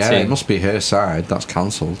 advised not to. Yeah, it must be her side that's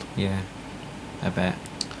cancelled. Yeah, I bet.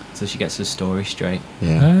 So she gets her story straight.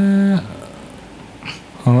 Yeah.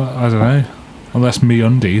 I don't know. Unless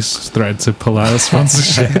MeUndies thread to pull out a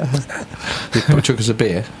sponsorship. They put chuck us a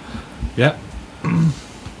beer. Yep.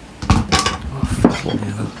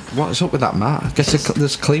 What's up with that mat? I guess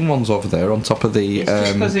there's clean ones over there on top of the.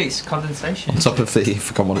 Just because it's condensation. On top of the. I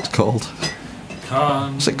forgot what it's called.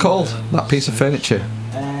 What's it called? That piece of furniture.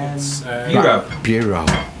 Bureau. Bureau.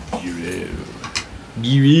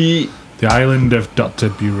 The island of Dr.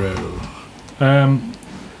 Bureau.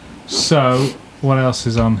 So, what else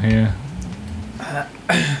is on here?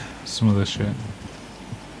 Some other shit.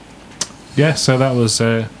 Yeah, so that was...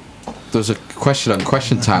 There was a question on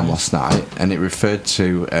Question Time last night, and it referred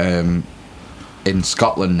to in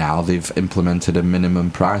Scotland now they've implemented a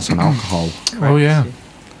minimum price on alcohol. Oh, yeah.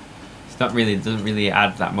 It's not really, it doesn't really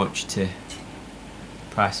add that much to the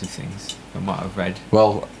price of things, from what I've read.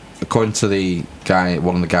 Well, according to the guy,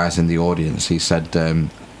 one of the guys in the audience, he said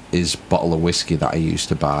his bottle of whiskey that he used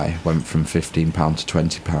to buy went from £15 to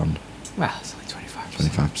 £20. Well, it's only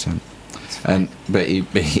 25%. 25%. But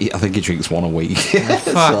he I think he drinks one a week.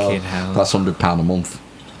 Fucking hell. That's £100 a month.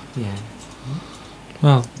 Yeah.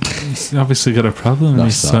 Well, he's obviously got a problem. And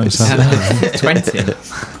That's he's not- sorts out. 20.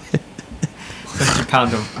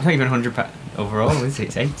 £100, not even £100 overall, is it?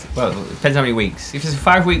 It's 8. Well, it depends how many weeks. If it's a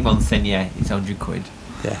 5-week month, then yeah, it's £100.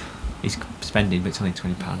 Yeah. He's spending, but it's only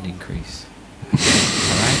 £20 increase.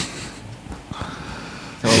 Alright?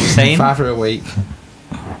 So what we're saying? £5 a week.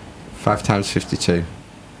 5 times 52.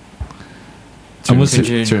 And was it-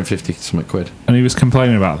 250 something quid. And he was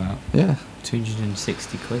complaining about that. Yeah.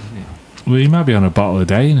 260 quid, isn't it? Well, he might be on a bottle a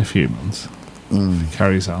day in a few months. Mm. He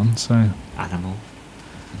carries on, so... Animal.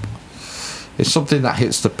 It's something that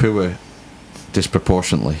hits the poor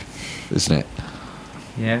disproportionately, isn't it?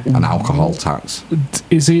 Yeah. An alcohol tax.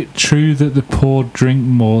 Is it true that the poor drink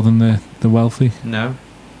more than the wealthy? No.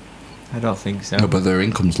 I don't think so. No, but their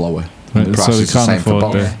income's lower. And the Right, price so they is the can't same for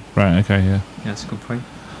afford both. the... Right, okay, yeah. Yeah, that's a good point.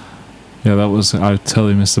 Yeah, that was... I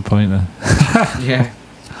totally missed the point there. Yeah.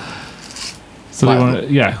 So they Like- want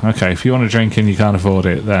to, yeah, okay. If you want to drink and you can't afford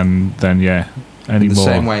it, then yeah, any In the more.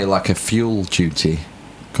 same way, like a fuel duty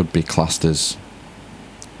could be classed as,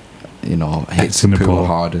 hits the in the poor poor.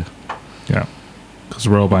 harder. Yeah, because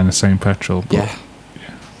we're all buying the same petrol. But Yeah.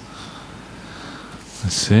 I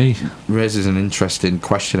see. raises an interesting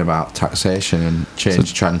question about taxation and trying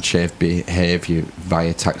to change behaviour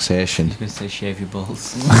via taxation. I was going to say shave your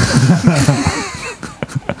balls.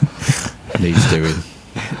 Needs doing.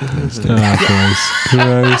 Oh,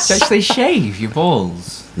 gross. So actually shave your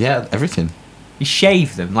balls? Yeah, everything. You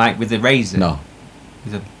shave them, like with a razor? No,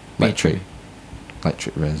 With a electric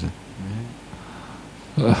razor.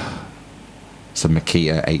 It's a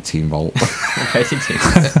Makita 18 volt.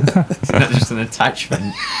 It's not just an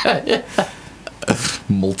attachment.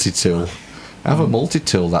 Multi-tool. I have a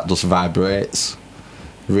multi-tool that just vibrates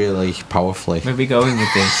really powerfully. Where are we going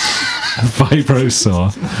with this? Vibro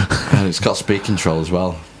saw. And it's got speed control as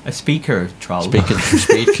well. A speaker troll. Speed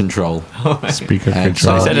control. Speaker So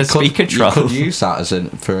control. Is that a speaker troll? You could use that as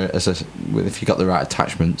if you got the right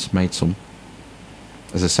attachments, made some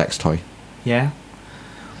as a sex toy. Yeah.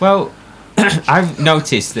 Well, I've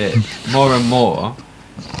noticed that more and more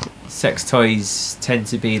sex toys tend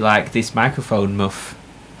to be like this microphone muff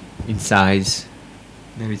in size.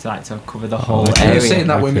 Maybe it's like to cover the whole okay. Are you area. saying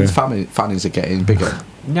that women's fannies are getting bigger?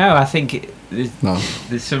 No, I think No.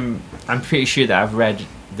 there's some. I'm pretty sure that I've read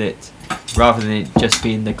that rather than it just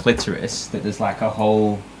being the clitoris, that there's like a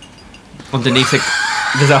hole underneath.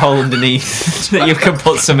 There's a hole underneath that you can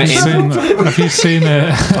put something in. Have you seen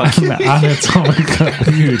an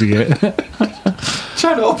anatomical... You idiot.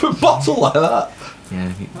 Trying to open a bottle like that.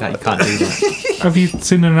 Yeah, that you can't do that. Have you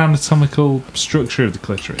seen an anatomical structure of the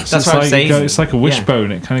clitoris? That's it's what I'm like saying. It's like a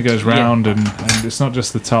wishbone. It kind of goes round, and it's not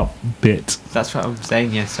just the top bit. That's what I'm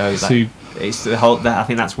saying. Yeah, so it's So like you- it's the whole. I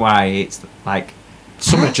think that's why it's like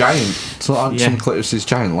Some are giant. Some Yeah. clitoris is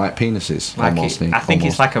giant, like penises. Almost. I think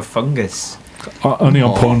it's like a fungus. Only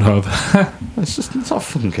on Oh. Pornhub. It's not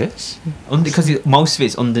fungus. Because most of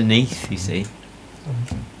it's underneath. You see,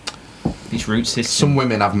 its root system. Some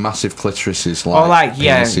women have massive clitorises, like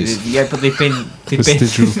penises. yeah, but they've been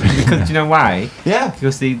Vestigial because do you know why? Yeah.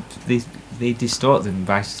 Because they distort them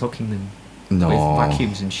by sucking them No. with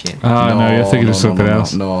vacuums and shit. Oh, no, you're thinking of something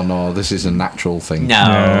else. No, this is a natural thing. No.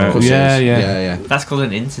 Of course it Yeah, is. yeah. yeah. That's called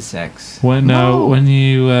an intersex. When No. when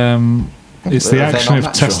you it's the They're action of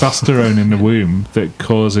not natural. testosterone in the womb that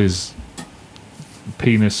causes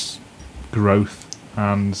penis growth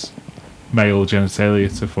and male genitalia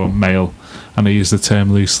to form. Male, and I use the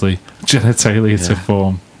term loosely. Genitalia to Yeah.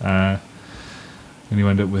 form, and you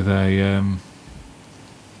end up with a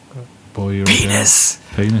boy or a girl. Penis.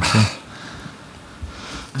 Penis. Yeah.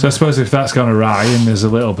 So I suppose if that's gone awry and there's a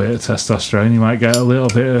little bit of testosterone, you might get a little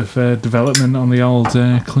bit of development on the old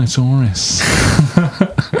clitoris.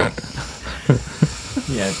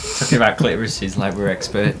 Yeah, talking about clitorises like we're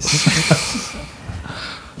experts.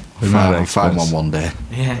 We might I'll find experts. one day.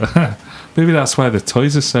 Yeah. Maybe that's why the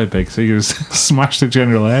toys are so big, so you can just smash the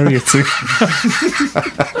general area too.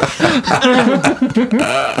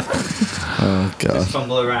 Oh god. Just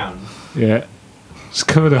fumble around. Yeah. Just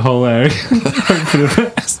cover the whole area. Hope for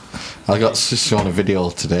the best. I got shown a video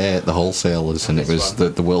today at the wholesalers, and it was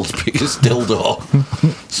the world's biggest dildo.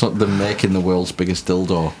 So they're making the world's biggest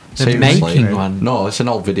dildo. They're making one? No, it's an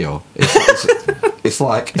old video. It's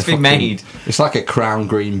like It's been made. It's like a crown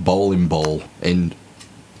green bowling ball in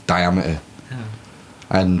diameter,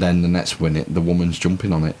 and then the next minute the woman's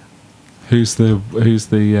jumping on it. Who's the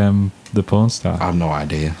porn star? I have no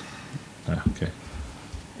idea. Oh, okay.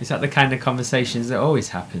 Is that the kind of conversations that always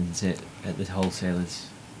happens at the wholesalers?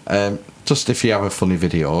 Just if you have a funny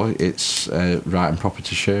video, it's right and proper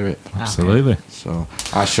to share it. Absolutely. So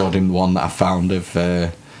I showed him one that I found of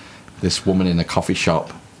this woman in a coffee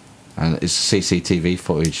shop, and it's CCTV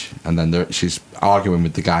footage, and then she's arguing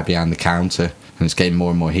with the guy behind the counter, and it's getting more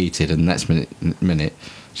and more heated, and the next minute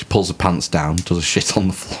she pulls her pants down, does a shit on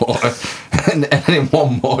the floor, and in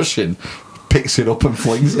one motion picks it up and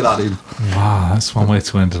flings it at him. Wow, that's one way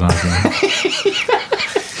to end an argument.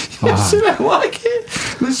 I've seen her like it.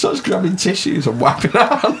 And then starts grabbing tissues and wiping her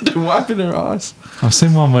hand and wiping her eyes. I've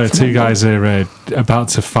seen one where two guys are about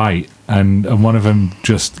to fight, and one of them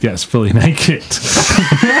just gets fully naked.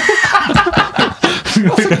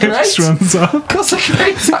 Just runs off. That's a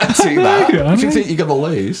great tattoo, that. Yeah, If you think you're going to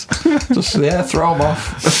lose, just, throw them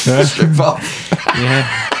off. Strip off. Yeah.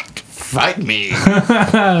 Fight me.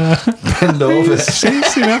 Bend over.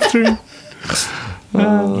 Chasing after him.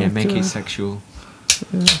 Yeah, make it sexual.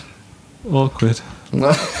 Awkward.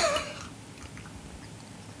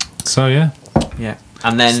 So yeah. Yeah.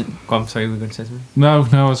 And then, go on, sorry, we were going to say something? No,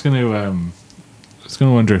 I was going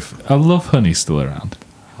to wonder if Love Honey's still around.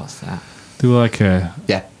 What's that? Do like a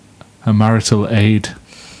Yeah. marital aid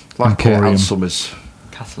Like emporium. Al Summers.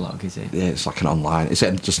 Catalogue, is it? Yeah, it's like an online. Is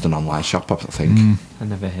it just an online shop, I think? I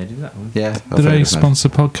never heard of that one. Yeah. Do they sponsor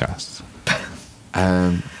podcasts?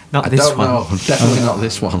 Not I this don't one. know. Definitely not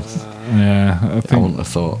this one. Yeah, I I think wouldn't have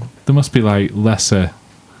thought. there must be like lesser.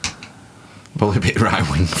 Probably a bit right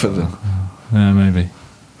wing for them. Yeah, maybe.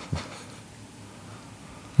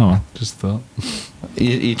 Oh, well, just thought.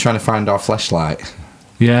 You trying to find our fleshlight?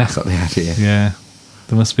 Yeah, Is that the idea? yeah.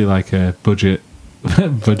 There must be like a budget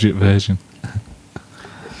version.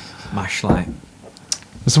 Mashlight.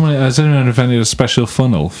 Has anyone invented a special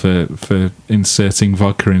funnel for inserting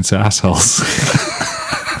vodka into assholes?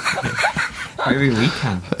 Maybe we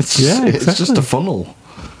can. It's exactly. just a funnel.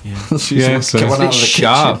 Yeah. It's Yeah, usually so coming it's out It's of the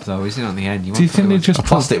sharp kitchen. though, isn't it? On the end. Do you think they just A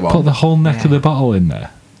plastic one? put the whole neck of Yeah. the bottle in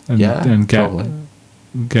there and, Yeah, and probably.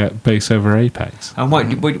 get base over apex? And what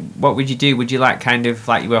would you do? Would you like kind of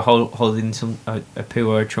like you were holding a poo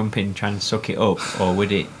or a trumpet and trying to suck it up, or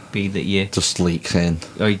would it be that you Just leaks in.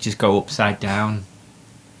 just go upside down?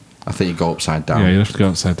 I think you go upside down. Yeah, you have to go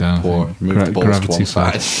upside down. I Pour. think. Move the balls to Gravity one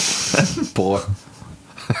side. side. Pour.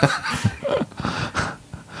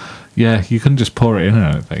 Yeah, you couldn't just pour it in,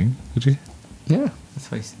 I don't think, would you? Yeah. That's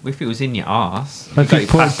what if it was in your arse, Like you you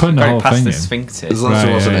putting the whole past thing the in. sphincter. As long as Right,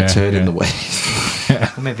 there wasn't yeah, a turd in yeah. the way.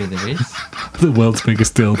 Well, maybe there is. The world's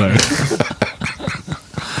biggest dildo.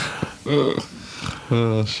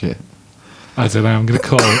 Oh shit. I don't know.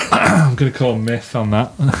 I'm gonna call myth on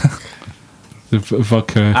that. The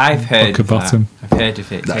vodka. I've heard vodka of bottom. that. I've heard of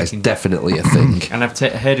it That is taking, definitely a thing. and I've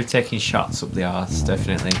heard of taking shots up the arse,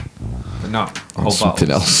 definitely, but not Or whole something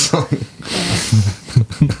bottles. else.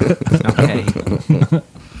 It's not gay.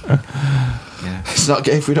 Yeah. It's not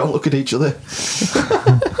gay if we don't look at each other.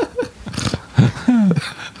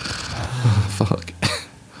 Fuck.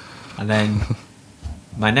 And then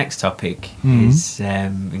my next topic Mhm. is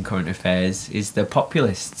in current affairs is the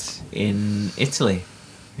populists in Italy.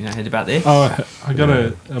 You not heard about this? Oh, I got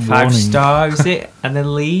a Five warning. Star, is it? And the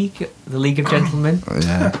League of Gentlemen,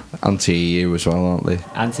 Yeah. Anti-EU as well, aren't they?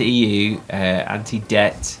 anti-EU,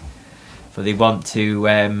 anti-debt, but they want to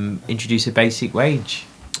introduce a basic wage.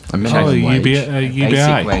 A Oh, minimum wage. Basic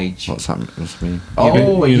UBI. wage. What's that supposed to mean?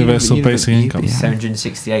 Universal Basic Income. Yeah.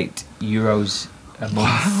 €768 a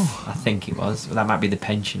month, I think it was. Well, that might be the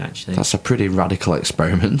pension actually. That's a pretty radical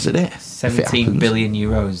experiment, isn't it? If it 17 happens. billion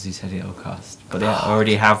euros, they said it'll cost. But they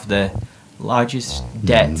already have the largest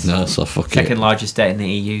debt, No, so fuck second it. largest debt in the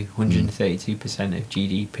EU, 132% of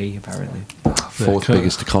GDP apparently. Fourth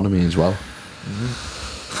biggest economy as well.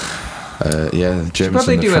 Yeah, the Germans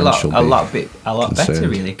Probably and the do French will a be lot better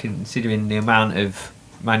concerned. really, considering the amount of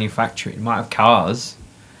manufacturing, amount of cars,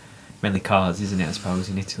 mainly cars, isn't it? I suppose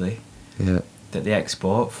in Italy Yeah. that they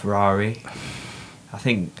export. Ferrari, I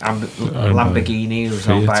think Owned by Lamborghini was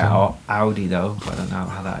owned by Fiat, Audi though. But I don't know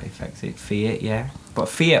how that affects it. Fiat, yeah, but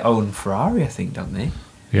Fiat own Ferrari, I think, don't they?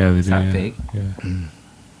 Yeah, they Is do. that yeah. big?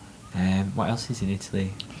 Yeah. What else is in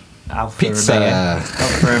Italy? Alfa Pizza. Romeo.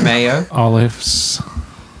 Alfa Romeo. Olives.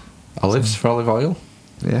 Olives for olive oil.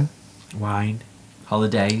 Yeah. Wine.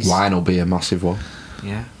 Holidays. Wine will be a massive one.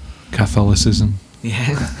 Yeah. Catholicism.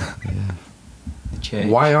 Yeah. The church.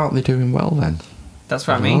 Why aren't they doing well then? That's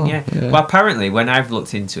what I mean, Oh, yeah. yeah. Well, apparently, when I've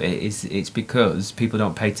looked into it, it's because people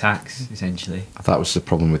don't pay tax, essentially. That was the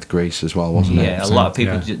problem with Greece as well, wasn't Yeah, it? a lot of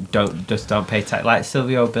people Yeah. just don't pay tax. Like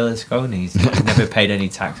Silvio Berlusconi, he's never paid any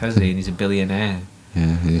tax, has he? And he's a billionaire. Yeah, in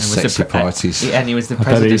his And was the sexy pre- parties. and he was the I bet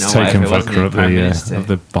president he's or taken whatever, wasn't vodka he? at Prime the, Minister. of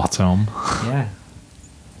the bottom. Yeah.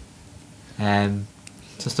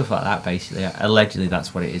 So stuff like that, basically. Allegedly,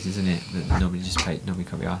 that's what it is, isn't it? That nobody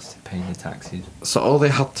can be asked to pay the taxes. So all they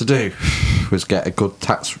had to do was get a good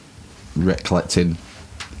tax collecting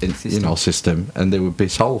system, and they would be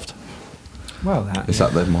solved. Well, Is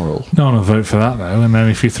that their moral? No one will vote for that though. And then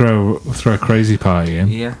if you throw a crazy party in,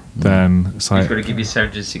 Yeah. then it's He's like, got to give you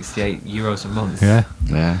 €768 a month. yeah,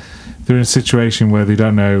 Yeah. they're in a situation where they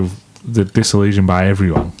don't know, they're disillusioned by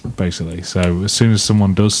everyone basically. So as soon as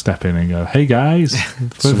someone does step in and go, "Hey guys,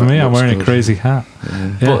 vote for Something me, I'm looks wearing a good." crazy hat." Yeah.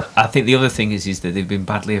 Yeah. But I think the other thing is that they've been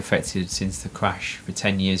badly affected since the crash for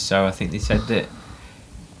 10 years. So I think they said that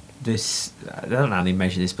this, I don't know how they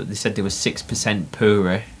measure this, but they said they were 6%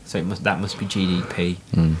 poorer. So that must be GDP.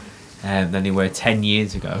 Than they were 10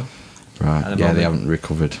 years ago. Right. At the Yeah, they moment. haven't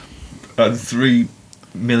recovered. And 3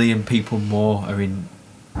 million people more are in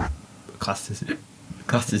classes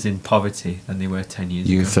in poverty than they were 10 years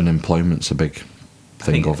Youth ago. unemployment's a big I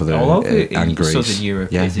thing think over there. all over and Greece. Southern Europe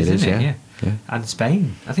Yeah, is, it isn't is, it? yeah. Yeah. And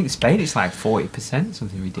Spain. I think Spain it's like 40%,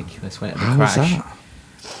 something ridiculous when at the How is crash. that?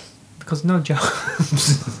 Because no jobs,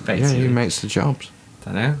 Yeah, basically. who makes the jobs?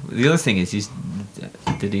 Don't know. The other thing is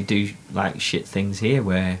did he do like shit things here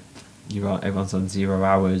where everyone's on 0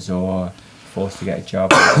 hours or forced to get a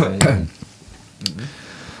job?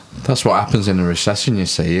 That's what happens in a recession, you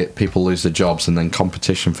see. People lose their jobs and then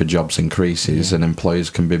competition for jobs increases and employers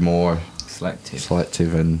can be more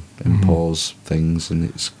selective and impose things, and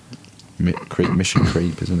it's mission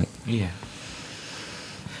creep, isn't it? Yeah.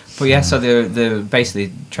 But yeah, so they're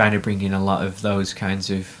basically trying to bring in a lot of those kinds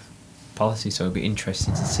of policies, so it'll be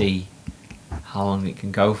interesting to see how long it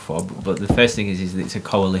can go for. But the first thing is that it's a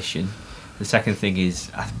coalition. The second thing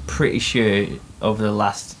is, I'm pretty sure over the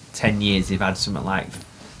last 10 years they've had something like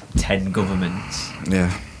 10 governments.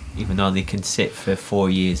 Yeah. Even though they can sit for 4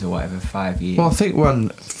 years or whatever, 5 years. Well, I think when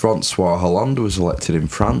Francois Hollande was elected in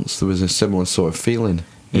France, there was a similar sort of feeling.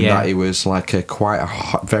 In that he was like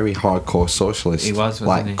very hardcore socialist. He was,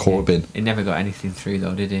 like wasn't he? Corbyn. He never got anything through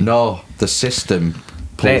though, did he? No, the system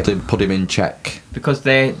put him in check. Because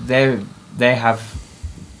they have,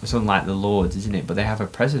 it's unlike the Lords, isn't it? But they have a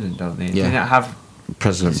president, don't they? Yeah. They don't have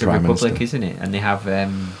President, it's a Prime republic, Minister. isn't it? And they have,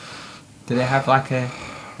 do they have like a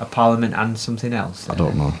parliament and something else? I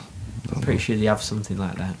don't know. I'm pretty sure they have something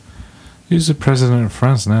like that. Who's the president of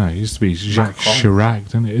France now? It used to be Jacques Macron. Chirac,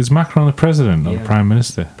 didn't it? Is Macron the president or the prime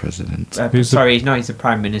minister? President. He's the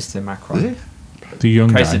prime minister, Macron. Is he? The young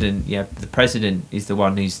president, yeah. The president is the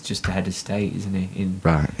one who's just the head of state, isn't he? In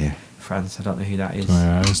Right, yeah. France, I don't know who that is. guy. Oh,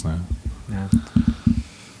 yeah, it is now.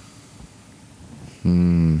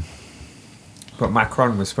 No. But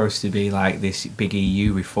Macron was supposed to be like this big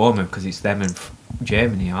EU reformer because it's them and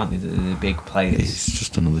Germany, aren't they? The big players. He's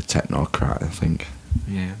just another technocrat, I think.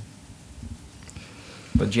 Yeah.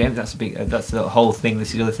 But Germany, that's the whole thing. This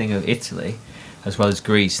is the other thing of Italy, as well as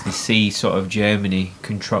Greece. They see sort of Germany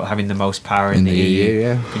having the most power in the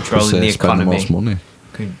EU, controlling the economy, the most money.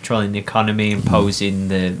 controlling the economy, imposing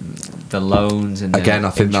the loans and again. The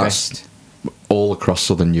I think interest. that's all across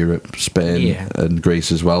southern Europe, Spain and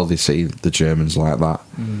Greece as well. They see the Germans like that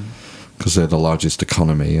because they're the largest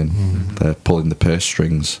economy and they're pulling the purse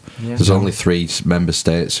strings. Yeah. There's only 3 member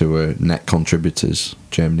states who are net contributors: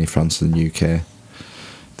 Germany, France, and the UK.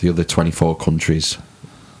 The other 24 countries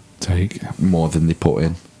take more than they put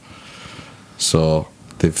in. So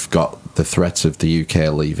they've got the threat of the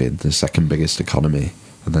UK leaving, the second biggest economy,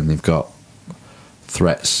 and then they've got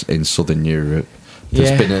threats in southern Europe.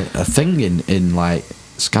 There's been a thing in like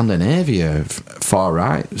Scandinavia, far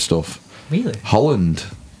right stuff. Really? Holland.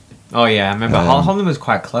 Oh yeah, I remember Holland was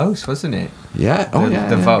quite close, wasn't it? Yeah.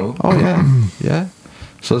 The vote. Oh yeah. Yeah.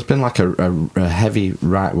 So there's been like a heavy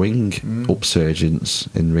right wing upsurgence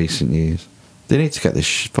in recent years. They need to get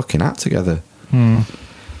this fucking act together. Yeah.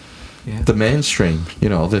 The mainstream,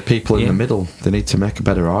 the people in the middle, they need to make a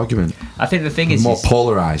better argument. I think the thing is more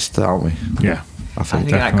polarised, aren't we? Yeah. I I think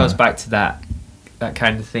think that goes back to that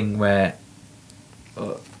kind of thing where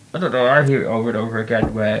I don't know. I hear it over and over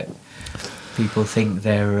again where people think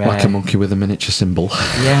they're like a monkey with a miniature symbol.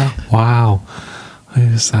 Yeah. Wow.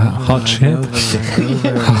 Who's that? Hot chip?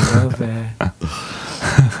 Over. Like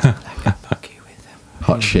a monkey with them.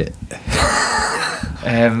 Hot shit.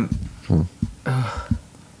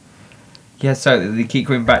 Yeah, so they keep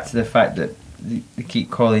going back to the fact that they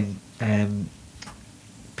keep calling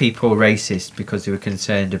people racist because they were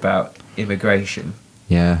concerned about immigration.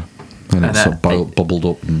 Yeah. And it's that- bubbled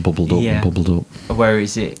up and bubbled up and bubbled up.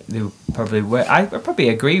 Whereas they probably were. I probably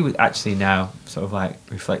agree with actually now, sort of like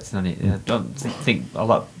reflecting on it. I don't think a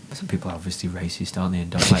lot. Some people are obviously racist, aren't they, and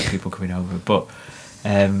don't like people coming over. But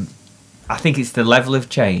I think it's the level of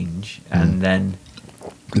change, and then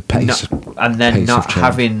The pace. not of change.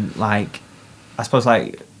 having like, I suppose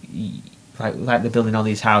like they're building all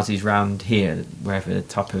these houses round here, wherever the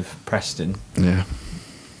top of Preston. Yeah.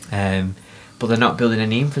 But they're not building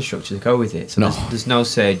any infrastructure to go with it. So there's no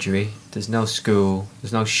surgery, there's no school,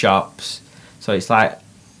 there's no shops. So it's like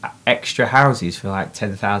extra houses for like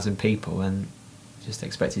 10,000 people and just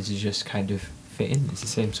expected to just kind of fit in. It's the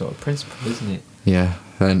same sort of principle, isn't it? Yeah,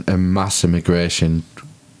 and mass immigration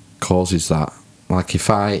causes that. Like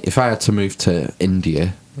if I had to move to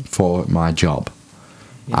India for my job,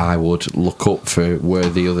 I would look up for where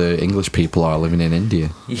the other English people are living in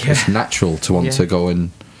India. Yeah. It's natural to want to go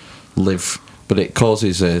and live, but it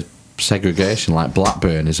causes a segregation. Like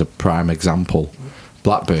Blackburn is a prime example.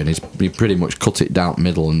 Blackburn is, you pretty much cut it down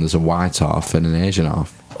middle and there's a white half and an Asian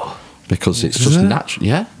half because it's just natural.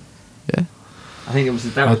 Yeah. I think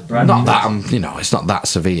that was brand Not that it's not that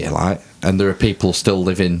severe, like, and there are people still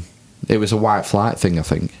living. It was a white flight thing, I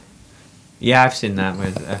think. Yeah, I've seen that.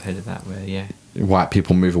 I've heard of that. White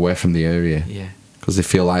people move away from the area. Yeah. Because they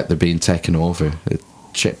feel like they're being taken over. The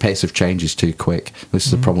pace of change is too quick. This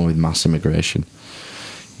is the problem with mass immigration.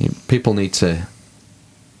 People need to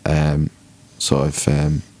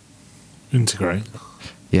integrate.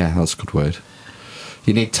 Yeah, that's a good word.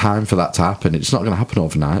 you need time for that to happen. It's not going to happen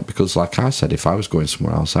overnight because, like I said, if I was going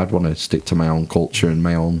somewhere else, I'd want to stick to my own culture and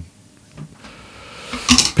my own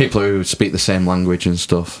people who speak the same language and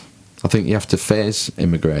stuff. I think you have to phase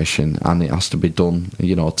immigration, and it has to be done.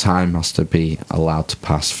 You know, time has to be allowed to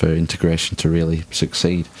pass for integration to really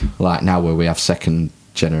succeed. Like now, where we have second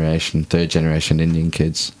generation, third generation Indian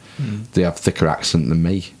kids, they have thicker accent than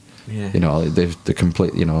me. Yeah. You know, they're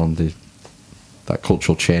complete. You know, that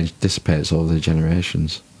cultural change dissipates over the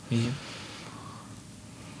generations. Yeah.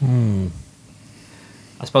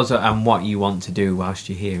 I suppose, and what you want to do whilst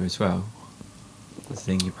you're here as well. I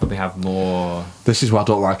think you probably have more. This is what I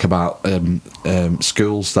don't like about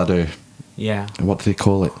schools that are, what do they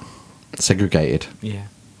call it? Segregated. Yeah.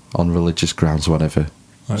 On religious grounds or whatever.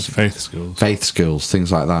 Like faith schools. Faith schools,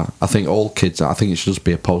 things like that. I think all kids, I think it should just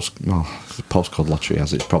be a postcode lottery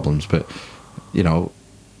has its problems, but, you know,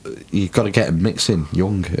 you've got to get them mixing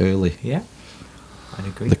young, early. Yeah. I'd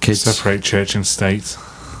agree. The kids. Separate church and state.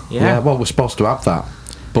 Yeah. Well, we're supposed to have that.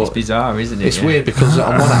 But it's bizarre, isn't it? It's weird because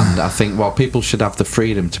on one hand, I think, well, people should have the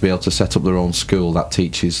freedom to be able to set up their own school that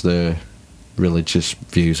teaches their religious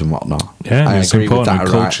views and whatnot. Yeah, I it's agree with important that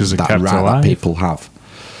cultures are that kept right alive. that people have.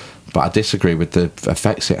 But I disagree with the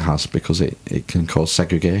effects it has because it can cause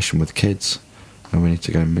segregation with kids, and we need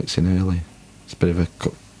to go and mix in early. It's a bit of a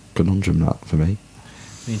conundrum, that, for me.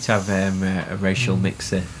 We need to have a racial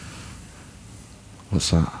mixer. What's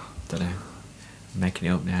that? Don't know. I'm making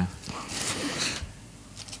it up now.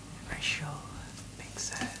 Racial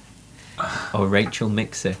mixer. Oh, Rachel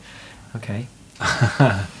Mixer. Okay.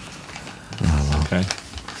 Okay.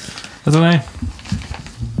 I don't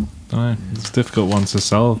know. It's a difficult one to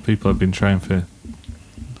solve. People have been trying for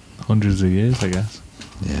hundreds of years, I guess.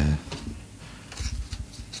 Yeah.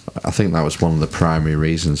 I think that was one of the primary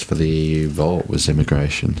reasons for the EU vote was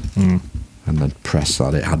immigration. And the press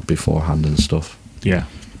that it had beforehand and stuff. Yeah.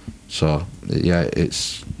 So, yeah,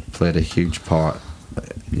 it's played a huge part,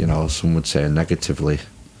 you know, some would say negatively,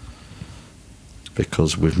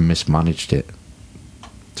 because we've mismanaged it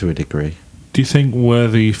to a degree. Do you think we're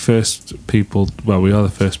the first people, well, we are the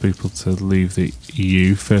first people to leave the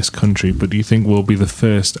EU, first country, but do you think we'll be the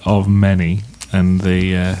first of many and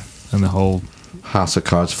the whole... House of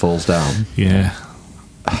Cards falls down? Yeah.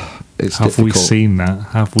 It's Have difficult. we seen that?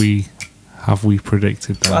 Have we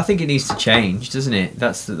predicted that? Well, I think it needs to change, doesn't it?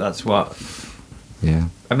 That's what... Yeah.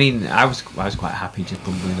 I mean, I was quite happy just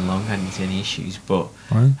bumbling along. I didn't see any issues, but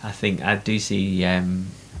Right. I think I do see... I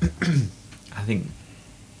think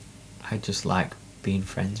I just like being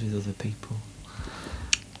friends with other people.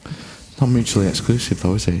 It's not mutually exclusive,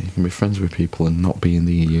 though, is it? You can be friends with people and not be in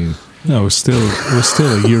the EU. No, we're still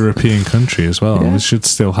a European country as well. Yeah. We should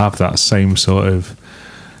still have that same sort of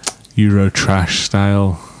Euro trash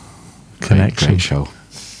style connection. Great show.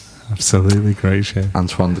 Absolutely great show.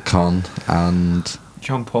 Antoine de Con and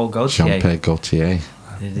Jean-Paul Gaultier, Jean-Pierre Gaultier.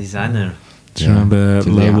 the designer. Do you remember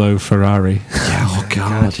Did they Lolo Ferrari? Yeah, oh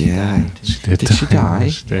God, she yeah. died. Did she die?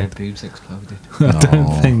 She Yeah, did. boobs exploded. I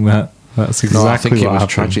don't think that's exactly No, I think what it was happened.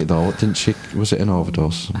 tragic, though. Didn't she? Was it an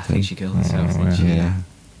overdose or I something? think she killed herself, Oh, didn't she? Yeah.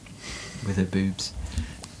 With her boobs.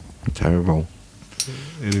 Terrible.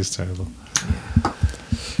 It is terrible.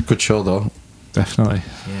 Good show, though. Definitely.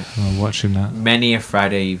 Yeah. I'm watching that. Many a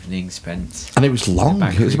Friday evening spent. And it was long.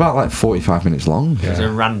 Back It was room. about like 45 minutes long. It was Yeah.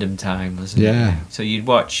 a random time, wasn't it? Yeah. So you'd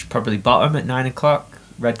watch probably Bottom at 9 o'clock,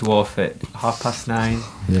 Red Dwarf at 9:30.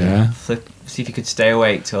 Yeah. See if you could stay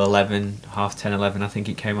awake till 11, 10:30, 11. I think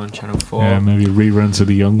it came on Channel 4. Yeah, maybe reruns of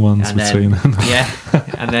the young ones And between then, them. yeah,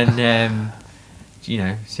 and then see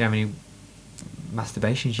how many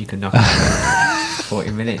masturbations you can knock out in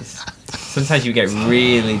 40 minutes. Sometimes you get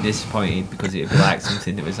really disappointed because it would be like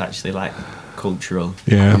something that was actually like cultural.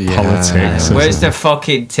 Yeah, Yeah. politics. Where's the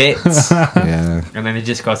fucking tits? Yeah. And then it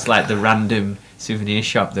just got to like the random souvenir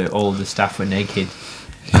shop that all the staff were naked.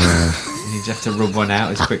 Yeah. And you just have to rub one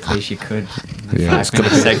out as quickly as you could. Yeah, it's 5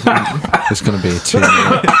 minute segment. It's going to be a 2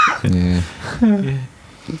 minute. Yeah.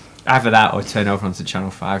 Either that or turn over onto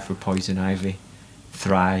Channel 5 for Poison Ivy.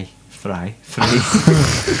 Three.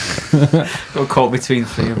 Got caught between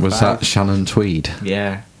 3 and 5. Was that Shannon Tweed?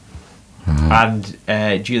 Yeah. And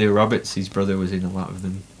Julia Roberts, his brother, was in a lot of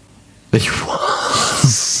them. He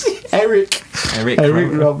was. Eric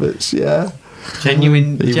Roberts. Roberts, yeah.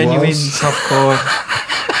 Genuine He was. softcore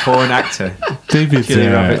porn actor. David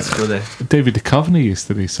Julia Roberts' brother. David Duchovny used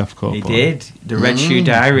to do softcore. He porn. did. The Red Shoe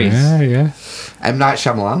Diaries. Yeah. M. Night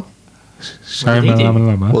Shyamalan. What did he do?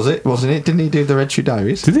 Was it? Wasn't it? Didn't he do the Red Shoe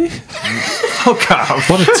Diaries? Did he? Fuck off.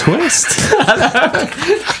 What a twist!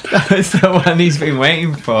 That's the one he's been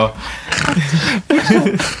waiting for.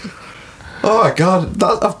 Oh my god,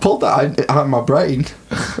 I've pulled that out of my brain.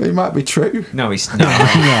 It might be true. No, it's not. No,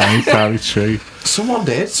 it can't be true. Someone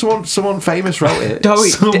did. Someone famous wrote it. No,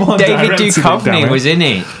 Someone David directed it, Duchovny damn it. was in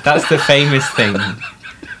it. That's the famous thing.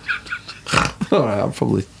 All right, I'm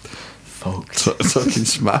probably Folks. talking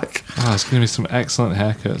smack. Oh, there's going to be some excellent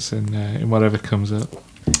haircuts in whatever comes up.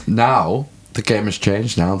 Now the game has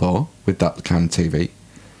changed. Now though, with that kind of TV,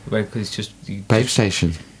 Wait, because it's just... Babe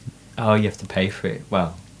Station. Oh, you have to pay for it.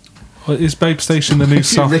 Well... Well, is Babe Station the new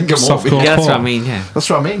ring 'em up, softcore Yeah, that's what I porn? mean, yeah. That's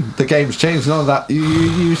what I mean. The game's changed. None of that.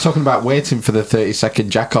 You were talking about waiting for the 30-second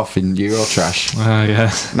jack off in Eurotrash. Oh,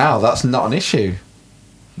 yes. Now that's not an issue.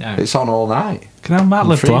 No. It's on all night. Can I have Matt In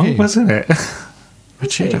LeBlanc, preview. wasn't it?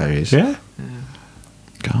 Richard Diaries. Yeah.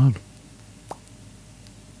 God.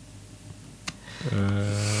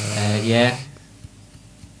 Yeah.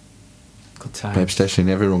 Good time. Babe Station,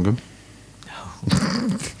 you ever rung them?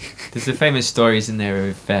 There's the famous stories in there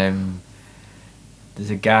of there's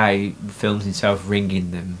a guy who films himself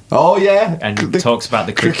ringing them Oh yeah. and The- talks about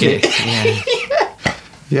the cricket. Yeah,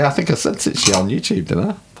 Yeah, I think I sent it to you on YouTube,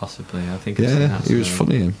 didn't I? possibly. I think. I've seen Yeah, that he was story.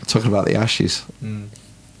 funny. Him talking about the Ashes. Mm.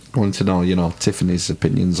 I wanted to know, Tiffany's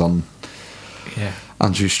opinions on Yeah,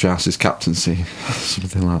 Andrew Strauss's captaincy,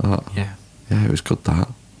 something like that. yeah. Yeah, it was good. That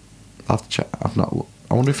I'll have to check. I've not.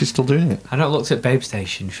 I wonder if he's still doing it. I've not looked at Babe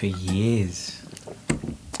Station for years.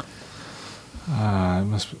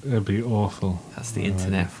 It'd be awful. That's the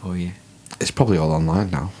internet for you. It's probably all online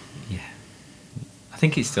now. Yeah, I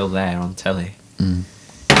think it's still there on telly. Mm.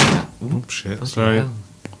 Oh, shit. Bloody Sorry. hell.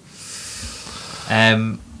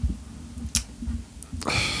 I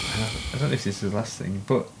don't know if this is the last thing,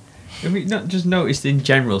 but have we not just noticed in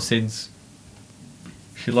general since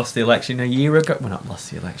she lost the election a year ago? Well, not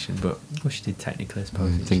lost the election, but she did technically, I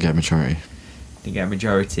suppose. Didn't get a majority. Didn't get a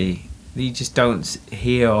majority. You just don't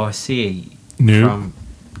hear or see No. from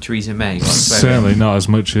Theresa May whatsoever. Certainly not as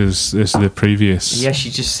much as the previous. Yeah,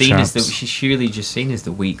 she's just seen as the. chaps. She's surely just seen as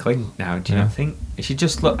the weak link now. Do you Yeah. not think? She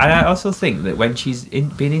just look. And I also think that when she's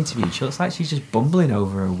being interviewed, she looks like she's just bumbling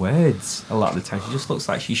over her words a lot of the time. She just looks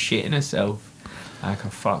like she's shitting herself. Like, oh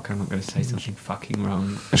fuck, I'm not going to say something fucking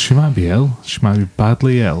wrong. She might be ill. She might be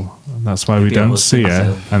badly ill. And that's why we Maybe I don't was see her.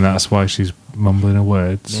 myself. And that's why she's mumbling her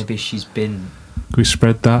words. Maybe she's been. Can we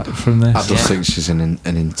spread that from this? I just think she's in an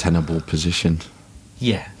untenable position.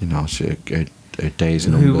 Yeah. Her days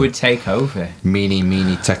and Who would take over?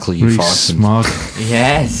 meanie tackle you for Rees-Mogg.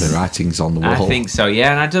 Yes. the writings on the wall. I think so.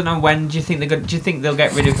 Yeah, and I don't know when. Do you think do you think they'll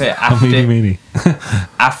get rid of it after Meanie.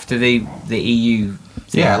 after the EU?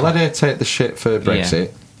 Yeah, let her take the shit for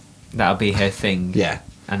Brexit. That'll be her thing. Yeah,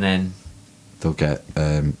 And then, they'll get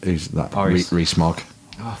who's that? Boris. Rees-Mogg.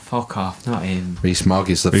 oh fuck off, not him. Rees-Mogg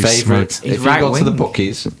is the Rees-Mogg. favourite. He's If you go to the right-wing.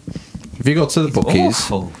 bookies,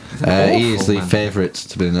 Awful. He's an he is awful the man. favourite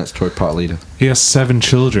to be the next Tory party leader. He has 7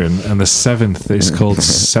 children, and the 7th is called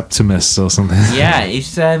Septimus or something. Yeah,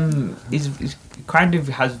 he's kind of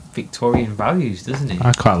has Victorian values, doesn't he?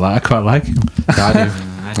 I quite like him.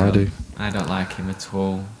 I do. I don't like him at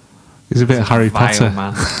all. He's a bit Harry Vile Potter.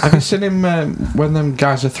 man. Have you seen him when them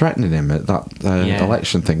guys are threatening him at that Yeah.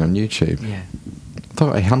 election thing on YouTube? Yeah. I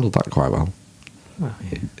thought he handled that quite well. Well,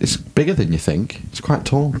 yeah. It's bigger than you think. It's quite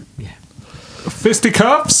tall. Yeah.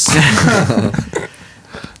 Fisticuffs!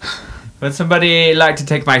 Would somebody like to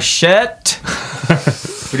take my shirt?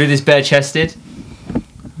 We do this bare chested.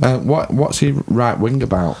 What's he right wing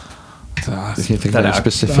about? If you think Don't of know.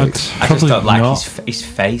 specifics. I just Probably don't like not. his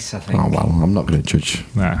face, I think. Oh well, I'm not going to judge.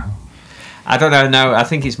 No. I don't know, no, I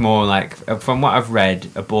think it's more like, from what I've read,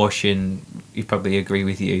 abortion, you probably agree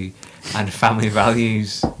with you, and family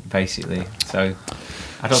values, basically. So,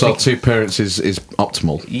 I don't So think... 2 parents is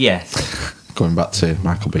optimal. Yes. Going back to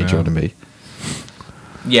Michael B. Yeah. Jordan B.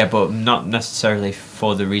 Yeah, but not necessarily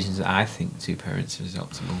for the reasons that I think 2 parents is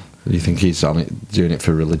optimal. You think he's on it, doing it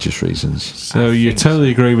for religious reasons? So I you think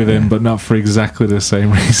totally agree with him, but not for exactly the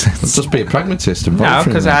same reasons. Just be a pragmatist and vote No, for him.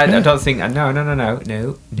 because then. I don't think... No.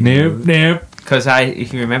 Nope. Because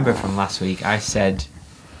if you remember from last week, I said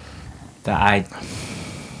that I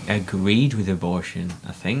agreed with abortion,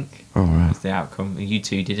 I think, Oh right. was the outcome. You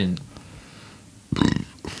two didn't.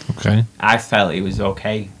 Okay. I felt it was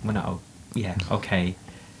okay. Well, not... Yeah, okay.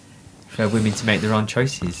 For women to make their own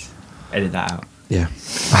choices. Edit that out. Yeah.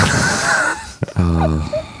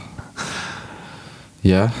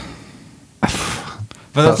 Yeah.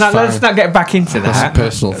 But That's let's fine. not get back into That's a that.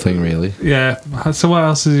 personal thing, really. Yeah. So what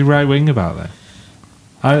else is he right wing about then?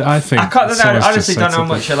 I think. I can't. someone's I just honestly don't said know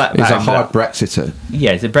much something. about He's a him, hard but- Brexiter.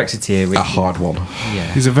 Yeah, he's a Brexiteer. Which, A hard one.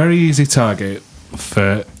 yeah. He's a very easy target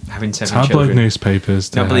for Having 7 tabloid children. newspapers.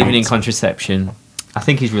 to Not believing in hate. contraception. I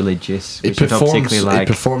think he's religious, He which I don't particularly like.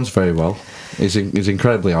 He performs very well. He's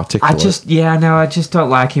incredibly articulate. I just don't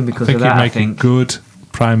like him because I of think that. he'd make a good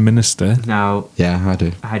Prime Minister. No, Yeah, I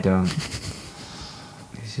do. I don't.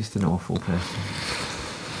 He's just an awful person.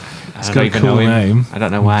 He's got a cool name. I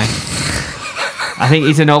don't know why. I think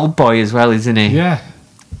he's an old boy as well, isn't he? Yeah.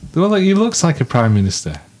 Well, like, he looks like a Prime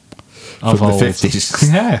Minister. Of From the old.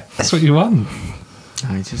 50s. Yeah, that's what you want. No,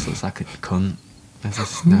 he just looks like a cunt.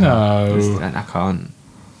 No. I can't.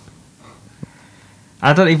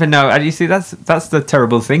 I don't even know. You see, that's the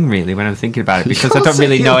terrible thing, really, when I'm thinking about it, because I don't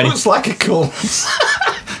really know He any. looks like a cunt.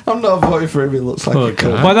 I'm not voting for him. He looks like a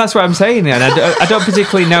cunt. Well, that's what I'm saying, and I don't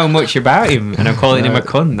particularly know much about him, and I'm calling him a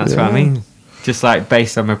cunt. That's what I mean. Just like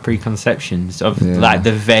based on my preconceptions of like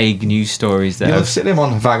the vague news stories that You've seen him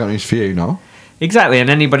on Have I Got News For You, no? Exactly, and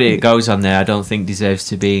anybody that goes on there, I don't think deserves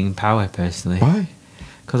to be in power personally. Why?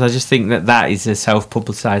 Because I just think that is a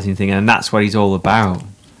self-publicising thing, and that's what he's all about.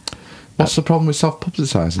 What's the problem with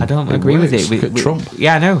self-publicising? I don't agree with it. Look at Trump.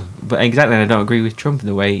 Yeah, I know, but exactly, and I don't agree with Trump in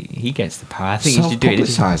the way he gets the power. I think he should do it.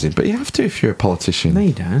 Self-publicising, but you have to if you're a politician. No,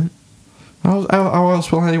 you don't. How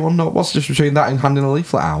else will anyone know? What's the difference between that and handing a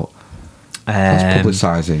leaflet out? That's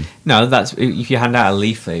publicising. No, that's if you hand out a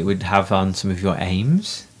leaflet, it would have on some of your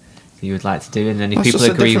aims that you would like to do, and then if people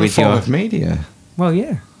agree with form your of media. Well,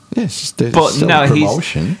 yeah. Yes, But still no,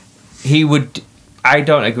 promotion. he would. I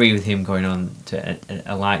don't agree with him going on to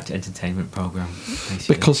a light entertainment program.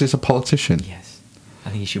 Basically. Because he's a politician. Yes, I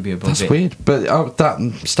think he should be above That's it. weird, but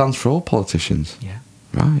that stands for all politicians. Yeah.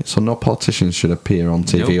 Right, so no politicians should appear on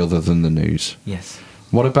TV Nope. other than the news. Yes.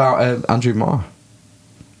 What about Andrew Marr?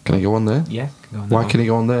 Can he go on there? Yeah. Can go on Why that can he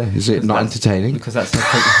go on there? Is it not entertaining? Because that's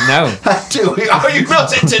no. Are you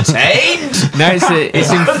not entertained? No, it's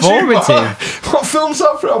informative. What film's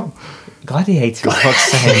that from? Gladiator, for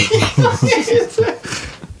fuck's sake.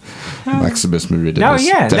 Maximus Meridius. No,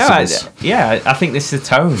 yeah, Decimus. I think this is the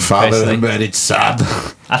tone. Father of a personally. murdered son.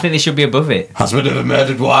 I think they should be above it. Husband of a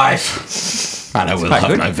murdered wife. And I will quite have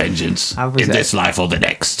good. my vengeance How was in it? this life or the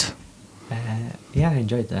next. Yeah, I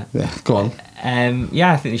enjoyed that. Yeah, go on.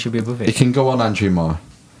 Yeah, I think they should be above It it. can go on Andrew Marr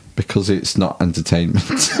because it's not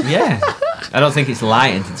entertainment. Yeah, I don't think it's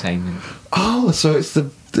light entertainment. Oh, so it's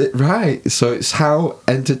right. So it's how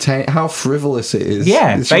frivolous it is.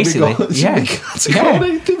 Yeah, It should be basically. it should Yeah. be called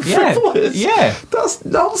anything frivolous. Yeah. That's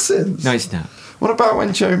nonsense. No, it's not. What about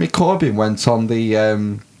when Jeremy Corbyn went on the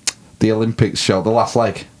Olympics show, the last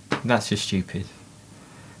leg? That's just stupid.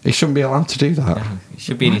 He shouldn't be allowed to do that. No, it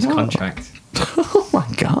should be in Why his not? contract. Oh my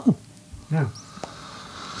god. No.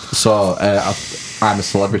 So I'm a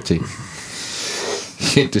celebrity.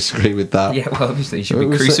 You disagree with that? Yeah, well, obviously he should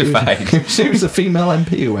be crucified. It was a female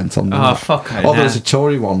MP who went on. Oh, fuck, I Oh, there know. was a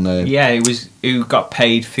Tory one. Yeah, it was who got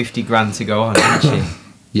paid 50 grand to go on, didn't she?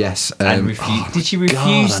 Yes. And did she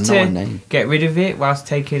refuse God, I know her to name. get rid of it whilst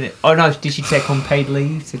taking it? Oh no, did she take unpaid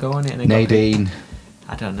leave to go on it? And then got paid? Nadine.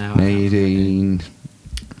 I don't know. Nadine.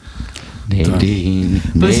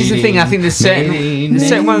 But this is the thing. I think there's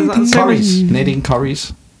certain ones. Corries. Nadine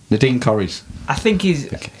Corries. Nadine Corries. I think he's.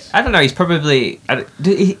 I don't know. He's probably.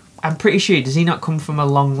 I'm pretty sure. Does he not come from a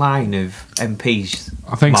long line of MPs?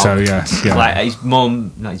 I think so, yes. Yeah. Like his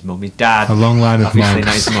mum, not his mum, his dad. A long line of obviously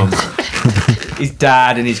monks. not his mum. His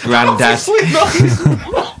dad and his granddad.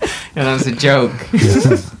 And that's a joke.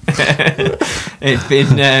 It's been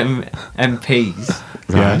MPs.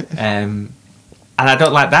 Right. And I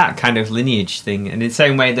don't like that kind of lineage thing. And in the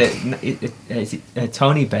same way that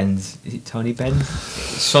Tony Benn's, is it Tony Benn's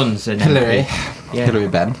sons and Hillary. Yeah. Hillary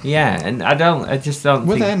Benn. Yeah, and I just don't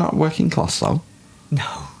Were think. they not working class though?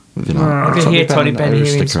 No. Were they not? Did you hear Tony Benn hear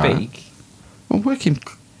him aristocrat. speak? Well, working.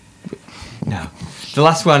 No. The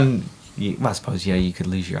last one, well, I suppose, yeah, you could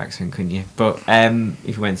lose your accent, couldn't you? But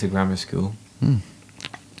if you went to grammar school.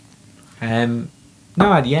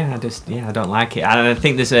 No, I don't like it. And I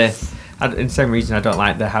think there's in the same reason I don't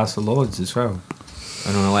like the House of Lords as well.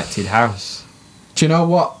 An unelected house. Do you know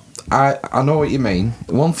what? I know what you mean.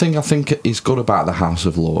 One thing I think is good about the House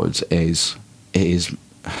of Lords is it is,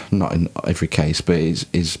 not in every case, but it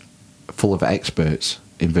is full of experts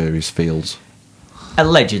in various fields.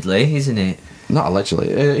 Allegedly, isn't it? Not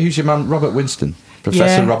allegedly. Who's your man? Robert Winston.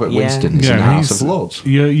 Professor Robert Winston is in the House of Lords.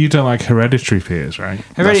 You don't like hereditary peers, right?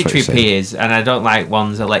 Hereditary peers, and I don't like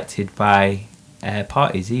ones elected by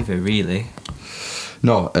parties either, really.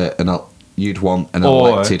 No, you'd want an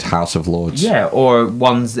elected House of Lords. Yeah, or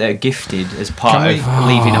ones that are gifted as part of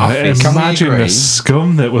leaving office. Can we Imagine agree? the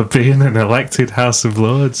scum that would be in an elected House of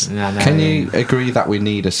Lords. No, Can you agree that we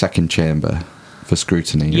need a second chamber for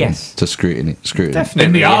scrutiny. Yes. To scrutiny. Definitely.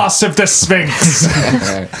 In the arse of the Sphinx.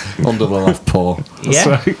 Under the left paw.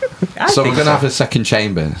 Yeah. So we're going to have a second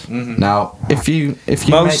chamber. Now, if you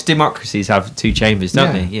most democracies have two chambers,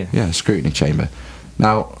 don't they? Yeah, a scrutiny chamber.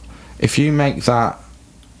 Now, if you make that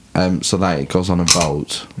so that it goes on a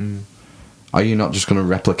vote, are you not just going to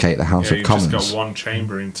replicate the House of Commons? You've just got one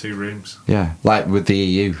chamber in 2 rooms. Yeah, like with the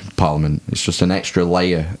EU Parliament, it's just an extra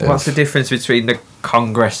layer. What's the difference between the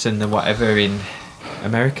Congress and the whatever in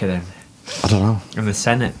America then? I don't know. And the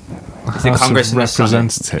Senate? Is House it Congress of and the Senate?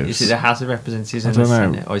 Representatives. Is it the House of Representatives and the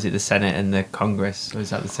Senate? Or is it the Senate and the Congress? Or is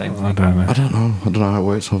that the same thing? I don't know. I don't know how it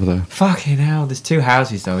works over there. Fucking hell, there's 2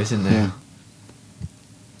 houses though, isn't there? Yeah.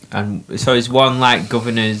 And so is one like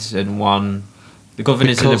governors and one... The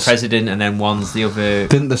governors and the Because- president, and then one's the other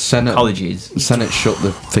Didn't the Senate colleges. The Senate shut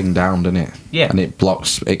the thing down, didn't it? Yeah. And it can block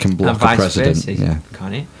And the vice president. versa, Yeah.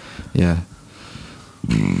 can't it? Yeah.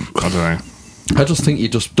 I don't know. I just think you're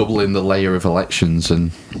just doubling the layer of elections,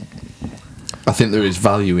 and I think there is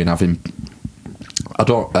value in having.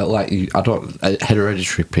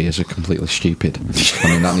 Hereditary peers are completely stupid. I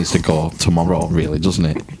mean, that needs to go tomorrow, really, doesn't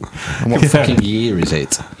it? And what fucking year is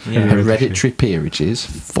it? Yeah. Hereditary peerages?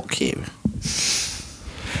 Fuck you.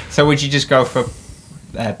 So would you just go for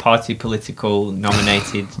party political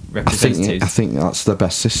nominated representatives? I think that's the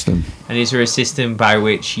best system. And is there a system by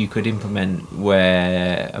which you could implement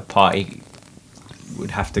where a party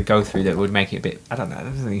would have to go through that would make it a bit, I don't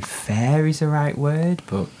think fair is the right word,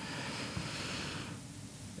 but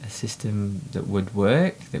a system that would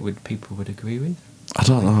work, that people would agree with? I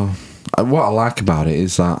don't know. What I like about it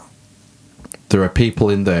is that there are people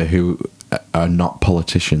in there who are not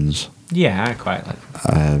politicians. Yeah, I quite like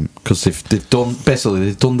that. Because they've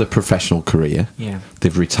done their professional career. Yeah.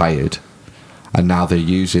 They've retired, and now they're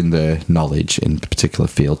using their knowledge in a particular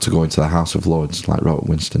field to go into the House of Lords, like Robert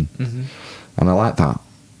Winston. Mm-hmm. And I like that.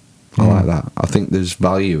 I like that. I think there's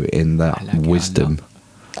value in that I like it a wisdom.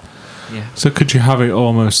 Yeah. So could you have it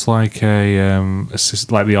almost like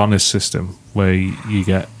like the honours system, where you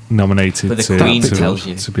get nominated But the Queen tells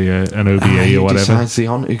you. to be an OBE Who or whatever? decides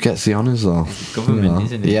who gets the honours, though? It's the government,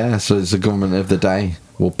 isn't it? Yeah, so it's the government of the day.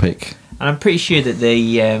 We'll pick. And I'm pretty sure that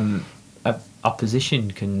the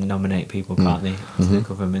opposition can nominate people, can't they, to the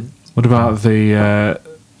government? What about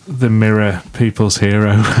the Mirror People's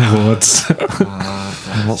Hero Awards?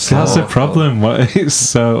 What's That's that? the problem. What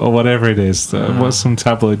it's or whatever it is. What's some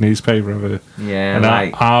tabloid newspaper of it? Yeah, And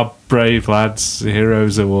like... our Brave Lads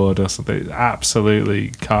Heroes Award or something. Absolutely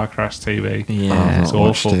car crash TV. Yeah. I've It's not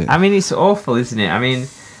watched awful. it. I mean, it's awful, isn't it? I mean,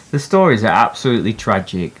 the stories are absolutely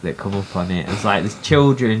tragic that come up on it. It's like there's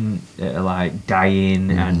children that are like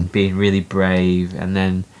dying and being really brave, and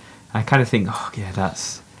then I kind of think, oh yeah,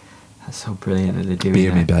 that's so brilliant that they're doing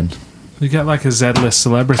Beer me, that. Ben. You get like a Z-list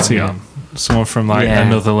celebrity Yeah. on. Someone from like Yeah.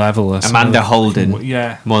 another level or something. Amanda Holden,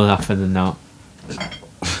 Yeah. more than often than not,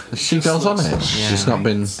 She goes on it. She's not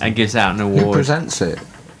been. and gives out an Who award. presents it?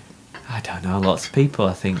 I don't know, lots of people,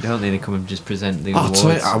 I think, don't they? They come and just present the I'll awards.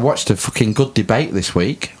 tell you, I watched a fucking good debate this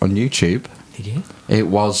week on YouTube. Did you? It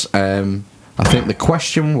was, I think the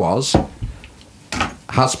question was,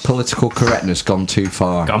 has political correctness gone too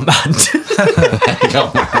far? Gone mad.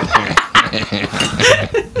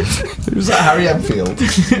 Was that Harry Enfield?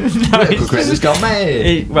 Political correctness gone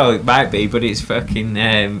mad. Well, it might be, but it's fucking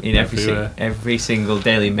in Everywhere. every single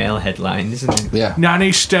Daily Mail headline, isn't it? Yeah.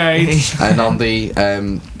 Nanny state. And on the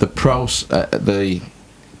pro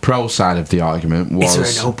side of the argument Is there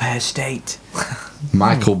was an au pair state?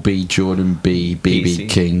 Michael B. Jordan B. BB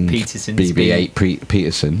King, Peterson's BB8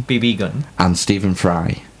 Peterson, BB gun. and Stephen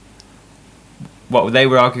Fry. What, they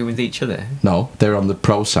were arguing with each other? No, they're on the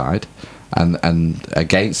pro side, and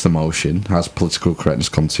against the motion, has political correctness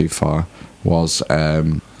gone too far, was a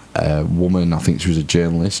woman, I think she was a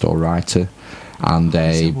journalist or writer, and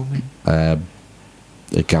a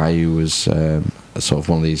guy who was sort of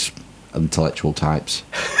one of these intellectual types,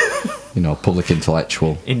 public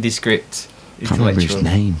intellectual. Indescript. Can't remember his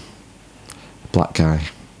Intellectual. name. Black guy,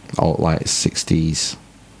 all like 60s.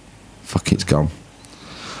 Fuck, it's gone.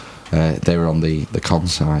 They were on the con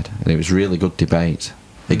side, and it was really good debate.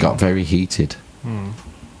 It got very heated.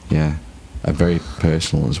 Yeah, and very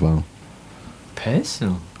personal as well.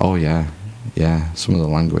 Personal? Oh yeah, some of the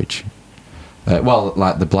language. Well,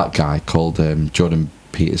 like the black guy called Jordan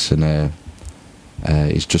Peterson,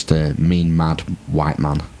 he's just a mean, mad white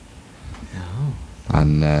man. Oh.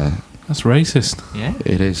 And That's racist. Yeah.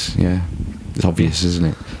 it is, yeah. It's obvious, isn't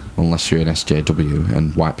it? Unless you're an SJW,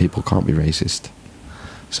 and white people can't be racist.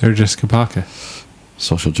 Sarah Jessica Parker.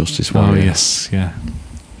 Social justice Oh warrior. yes, yeah.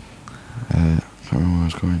 I can't remember where I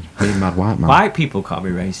was going. Mean, mad white man. White people can't be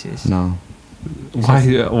racist. No.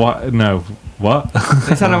 Why? What? No. What?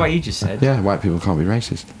 Is that not what you just said? Yeah, white people can't be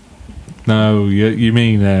racist. No, you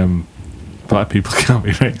mean black people can't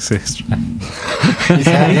be racist.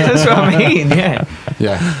 That's what I mean. Yeah.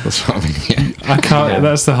 Yeah, that's what I mean. Yeah. I can't. Yeah.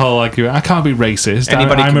 That's the whole argument. I can't be racist.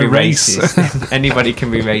 Anybody I'm can a be race. racist. Anybody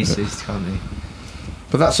can be racist, can't they?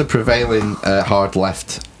 But that's a prevailing hard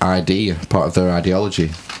left idea, part of their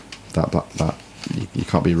ideology. That you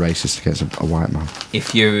can't be racist against a white man.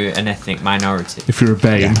 If you're an ethnic minority. If you're a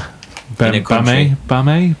BAME, In a country.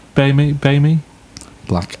 BAME.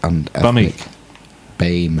 Black and Bummy. ethnic.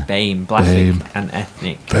 BAME. BAME, black BAME. and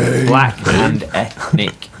ethnic. Black and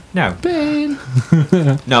ethnic. No.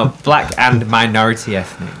 No, black and minority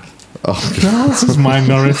ethnic. Oh, No, this is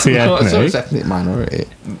minority so it's ethnic. ethnic minority.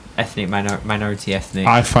 Ethnic, minority ethnic.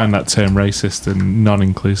 I find that term racist and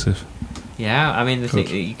non-inclusive. Yeah, I mean, the thing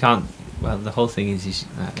you can't. Well, the whole thing is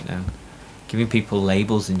I don't know, giving people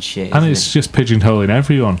labels and shit. And isn't it's it? just pigeonholing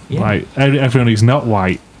everyone. Yeah. Like everyone who's not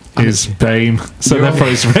white is BAME, so You're- therefore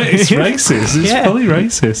it's racist. It's Yeah. fully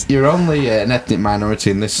racist. You're only an ethnic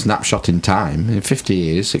minority in this snapshot in time. In 50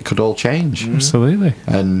 years, it could all change. Absolutely.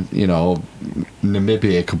 And, you know,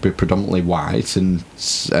 Namibia could be predominantly white and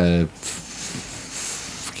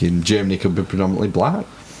fucking Germany could be predominantly black.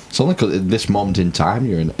 It's only because at this moment in time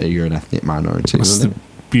you're an ethnic minority, That's isn't the it?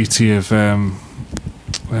 beauty of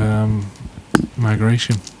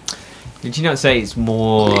migration. Did you not say it's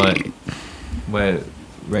more where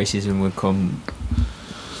racism would come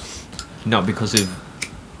not because of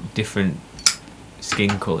different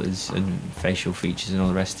skin colours and facial features and all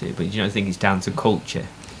the rest of it, but do you not think it's down to culture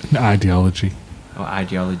Ideology. or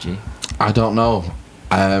ideology? I don't know.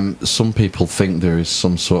 Some people think there is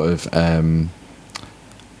some sort of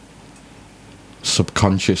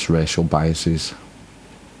subconscious racial biases.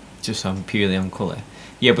 Just purely on colour.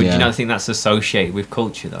 Yeah, but do Yeah. you not think that's associated with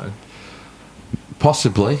culture though?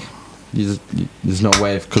 Possibly. There's no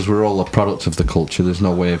way, because we're all a product of the culture, there's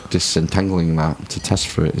no way of disentangling that to test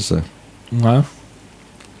for it, is there? No.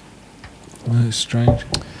 It's strange.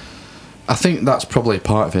 I think that's probably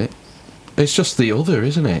part of it. It's just the other,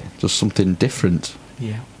 isn't it? Just something different,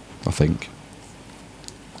 Yeah. I think.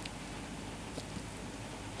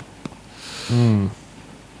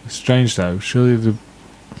 It's strange though. Surely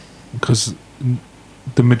because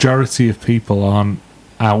the majority of people aren't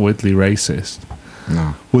outwardly racist.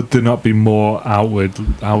 No. Would there not be more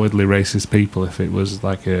outwardly racist people if it was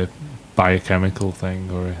like a biochemical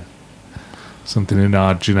thing or something in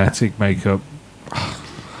our genetic makeup?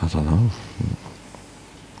 I don't know.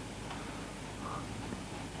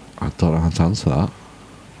 I don't know how to answer that.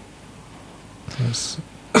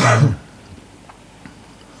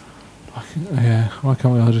 Why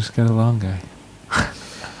can't we all just get along, eh?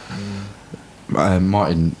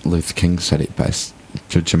 Martin Luther King said it best.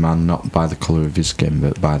 Judge a man not by the colour of his skin,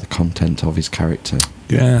 but by the content of his character.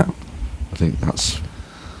 Yeah. I think that's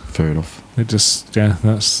fair enough.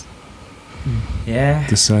 That's Yeah.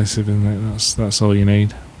 decisive, isn't it? That's all you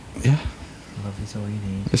need. Yeah. Love is all you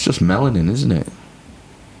need. It's just melanin, isn't it?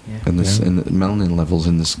 Yeah. And the, Yeah. and the melanin levels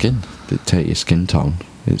in the skin dictate your skin tone.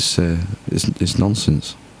 It's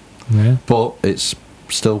nonsense. Yeah. But it's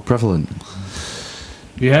still prevalent.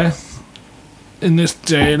 Yeah. In this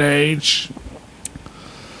day and age,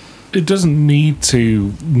 it doesn't need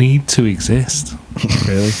to exist,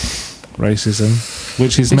 really. Racism,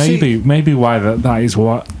 which is You see- maybe why that is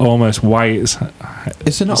almost why it's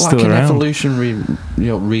Is there not it's like still an around. evolutionary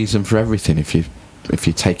reason for everything if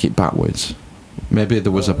you take it backwards? Maybe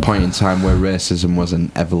there was a point in time where racism was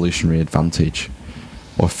an evolutionary advantage,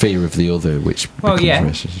 or fear of the other, which Well, becomes yeah,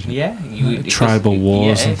 racism. yeah. You would, Tribal because, war or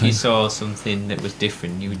Yeah, if something. you saw something that was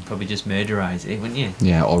different, you would probably just murderize it, wouldn't you?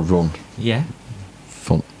 Yeah, or run, Yeah.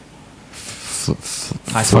 fun,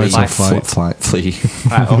 Fight or flight. flee,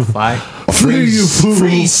 Fight or flight. Flee, you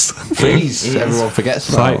fools. freeze. Yes. Everyone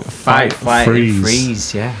forgets Fight. that. Fight, flight, freeze. and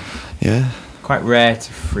freeze. Yeah. Yeah, Quite rare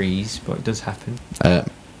to freeze, but it does happen.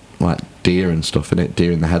 like deer and stuff in it.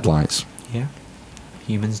 Deer in the headlights. Yeah.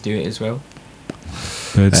 Humans do it as well.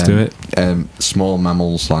 Birds do it. Small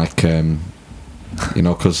mammals like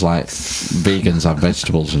because like vegans have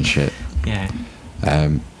vegetables and shit. Yeah.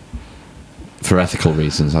 For ethical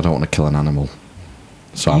reasons, I don't want to kill an animal.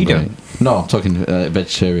 So You I'm don't? No, I'm talking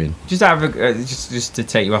vegetarian. Just out of just to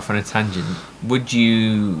take you off on a tangent, would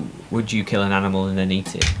you kill an animal and then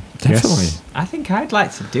eat it? Definitely. Yes. I think I'd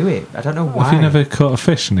like to do it. I don't know why. Have you never caught a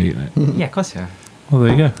fish and eaten it? Yeah, of course, yeah. Well,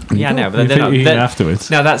 there you go. Yeah, I know, but If they're not. you eat it they're-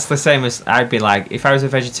 afterwards. No, that's the same as I'd be like if I was a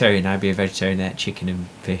vegetarian, I'd be a vegetarian that ate chicken and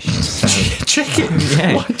fish. So, Chicken.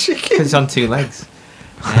 yeah, Why chicken? because it's on two legs.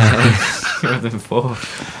 More than 4.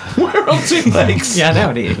 We're on 2 legs. Yeah, I know.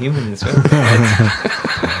 I need a human as well.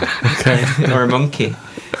 Okay. Or a monkey.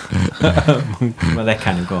 Well, they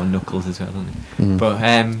kind of go on knuckles as well, don't they? But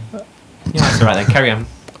yeah, that's all right then. Carry on.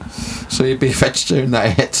 So you'd be a vegetarian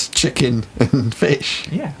that eats chicken and fish.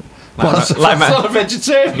 Yeah. Well, that's not a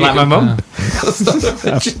vegetarian. Like my mum. That's not a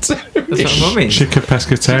vegetarian. That's what my mum is. Chicken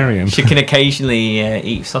pescatarian. She can occasionally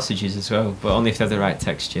eat sausages as well, but only if they have the right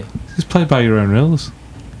texture. Just play by your own rules.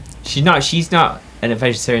 She's not a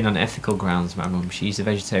vegetarian on ethical grounds, my mum. She's a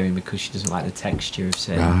vegetarian because she doesn't like the texture of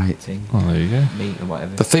certain things. Well, there you go. Meat or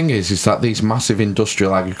whatever. The thing is that these massive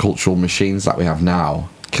industrial agricultural machines that we have now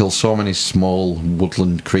kill so many small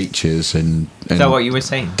woodland creatures and Is that what you were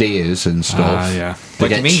saying? deers and stuff. Yeah. They What do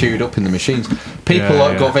get you mean? chewed up in the machines. People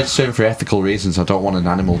Yeah, go yeah. vegetarian for ethical reasons. I don't want an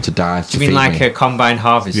animal to die. Do you mean like a combine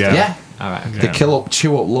harvester? Yeah. Yeah. All right. They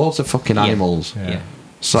chew up loads of fucking Yeah. animals. Yeah.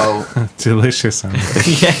 So Delicious. Andy.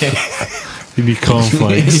 Yeah. In your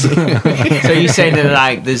cornflakes. So you're saying that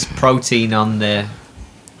like there's protein on the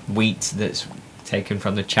wheat that's taken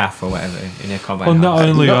from the chaff or whatever in a combine Well, not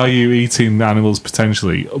harvester? only are you eating animals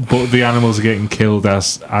potentially, but the animals are getting killed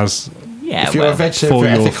as Yeah. if you're well, a vegetarian for for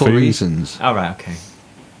your ethical food. reasons, all right. Okay.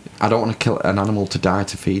 I don't want to kill an animal to die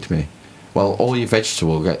to feed me. Well, all your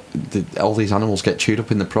vegetables all these animals get chewed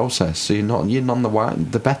up in the process. So you're none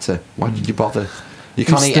the better. Why did you bother? You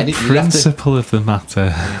can't it's eat the any. principle of the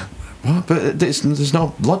matter. What? But there's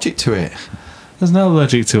no logic to it. There's no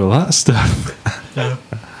logic to all that stuff.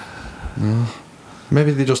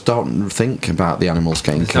 Maybe they just don't think about the animals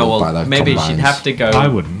getting No, killed well, by their maybe combines. you'd have to go. I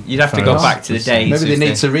wouldn't. You'd have to Fair go enough. back to the days. Maybe they of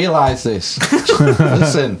need to realise this.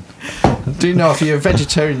 Listen, do you know if you're a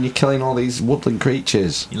vegetarian, you're killing all these woodland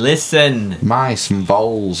creatures, Listen. mice and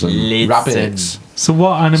voles and Listen. rabbits. So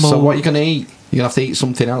what animal So what are you going to eat? You're going to have to eat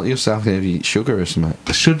something else yourself. You're going to eat sugar or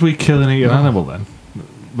something. should we kill and eat an animal then?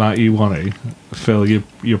 Like you want to, Phil?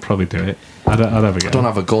 You'll probably do it. I'd have a go. I don't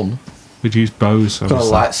have a gun. We'd use bows. I've got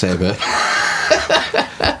a obviously. lightsaber.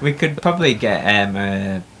 We could probably get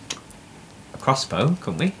a crossbow,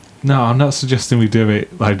 couldn't we? No, I'm not suggesting we do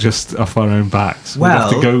it like just off our own backs. We'd have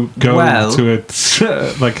to Well, go to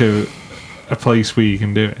a like a place where you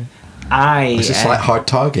can do it. It's just like hard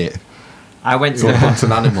target. I went to Go the hunt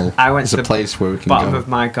an animal. I went There's to a the place where we can bottom go. of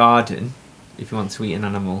my garden if you want to eat an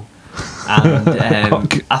animal, and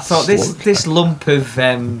I thought Slug. this lump of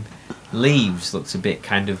leaves looks a bit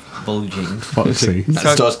kind of bulging. Foxy. That's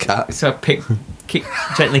So- Dodd's cat. So I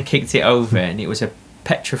gently kicked it over, and it was a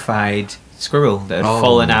petrified squirrel that had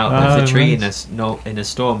fallen out of the tree in a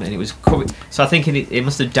storm, and it was covered. So I think it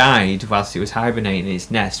must have died whilst it was hibernating in its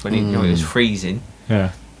nest when it was freezing.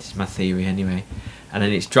 Yeah. This is my theory anyway. And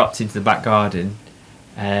then it's dropped into the back garden,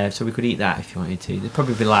 so we could eat that if you wanted to. It'd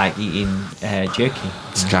probably be like eating jerky.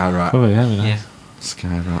 Sky rat. Oh yeah. Yeah.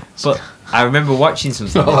 Sky rat. But I remember watching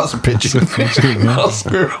something. Oh, that's a pigeon. Not a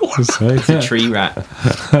squirrel. It's a tree rat.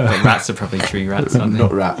 But rats are probably tree rats, aren't they?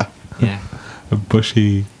 Nut rat. Yeah. A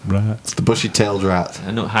bushy rat. It's the bushy-tailed rat.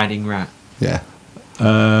 A nut hiding rat. Yeah.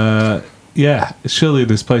 Yeah. Surely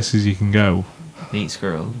there's places you can go. Neat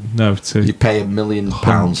squirrel. No, to You pay £1 million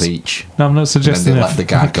each. no, I'm not And then suggesting they a let the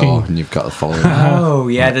guy go, fucking- and you've got to follow him. Oh,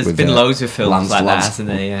 yeah, there's With, been loads of films like that, Lance- hasn't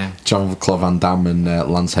there? Yeah. Jean-Claude Van Damme and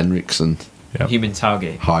Lance Henriksen. Yep. Human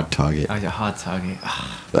Target. Hard target. Oh, it's a hard target.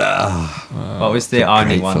 Ah, What was the Arnie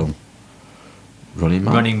great one? film. Running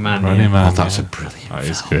Man. Running Man. Running yeah. Man. Oh, that's yeah. a brilliant. That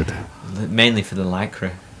is good. Mainly for the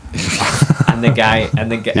lycra. And the guy,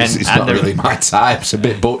 and the It's not really my type. It's a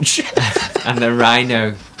bit butch. and the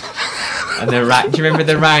rhino, and the do you remember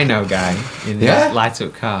the rhino guy in the Yeah. light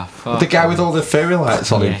up car? Fuck. The guy with all the fairy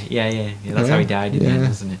lights on yeah, him. yeah. That's how he died in the end,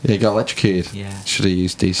 wasn't it? Yeah, he got electrocuted. Yeah. Should have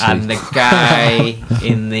used DC. And the guy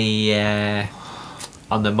in the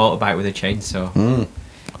on the motorbike with a chainsaw.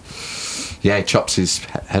 Yeah, he chops his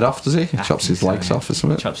head off, does he? He I chops think his so, legs yeah. off or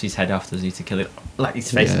something. Chops his head off, does he, to kill it? Like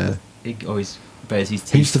his face. Yeah. He always bares his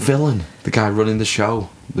teeth. Who's the villain? The guy running the show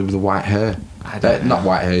with the white hair. I don't know. Not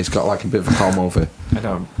white hair. He's got like a bit of a comb over. I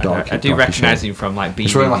do darky recognise show. him from like B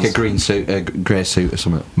He's wearing like a movies. green suit, a grey suit or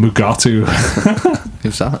something. Mugatu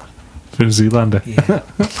Who's that? from Zoolander.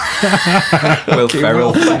 Will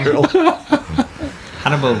Ferrell. Ferrell.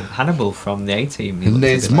 Hannibal from the A-Team. He And looks a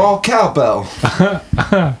there's bit more cowbell.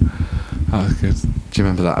 Oh, good. Do you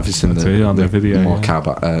remember that? Have you seen I do, on the video, more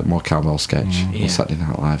yeah. cowbell sketch Yeah. on Saturday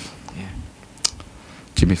Night Live? Yeah.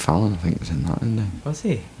 Jimmy Fallon, I think, was in that, isn't he? Was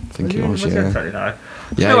he? I think it was, yeah. Yeah,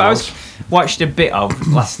 Yeah, no, he I was. watched a bit of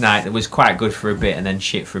last night that was quite good for a bit, and then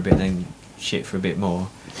shit for a bit, and then shit for a bit more.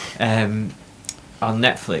 On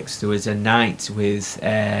Netflix, there was a night with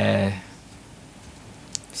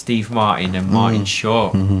Steve Martin and Martin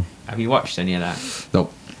Short. Mm-hmm. Have you watched any of that?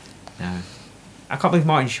 Nope. No. I can't believe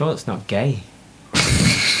Martin Short's not gay.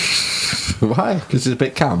 Why? Because he's a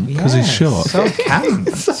bit camp. Because he's short. So camp.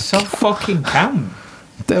 So fucking camp.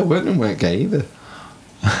 Dale Winton weren't gay either.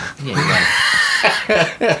 Yeah,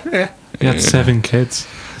 He had 7 kids.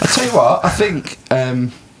 I tell you what, I think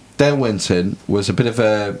Dale Winton was a bit of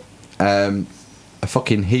a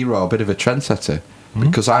fucking hero, a bit of a trendsetter.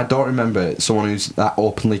 Because I don't remember someone who's that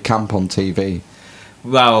openly camp on TV.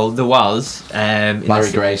 well, there was.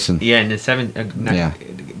 Larry Grayson. Yeah, in the 70s. Yeah.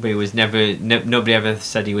 But it was never. Nobody ever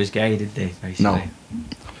said he was gay, did they? Basically. No.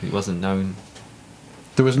 It wasn't known.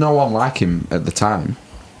 There was no one like him at the time.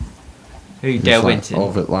 Who, He was Dale like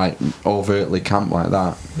Winton? overtly camp like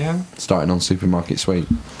that. Yeah. Starting on Supermarket Sweep.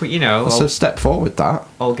 But you know, That's a step forward, that.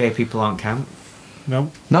 all gay people aren't camp.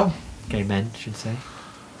 No. No. Gay men, should say.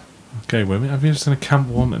 Gay women. Have you ever seen a camp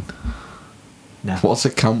woman? No. What's a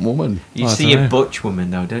camp woman? You Well, I see dunno. a butch woman,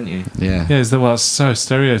 though, don't you? Yeah. Yeah, that's so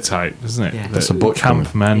stereotyped, isn't it? Yeah. That That's a butch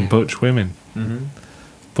camp woman. men, Yeah. butch women. Mm-hmm.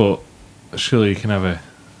 But surely you can have a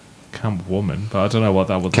camp woman. But I don't know what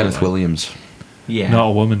that would Kenneth look like. Williams. Yeah. Not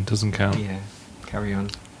a woman doesn't count. Yeah. Carry on.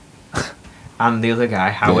 And the other guy,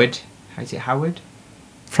 Howard. Is it Howard?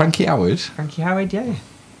 Frankie Howard. Frankie Howard, yeah.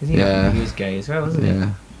 Is he Yeah. He was gay as well, wasn't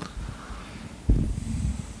Yeah.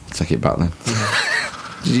 Take it back then. he? Yeah.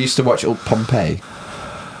 Did you used to watch Up Pompeii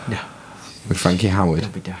No. with Frankie Howard?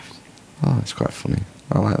 Don't be daft. Oh, it's quite funny.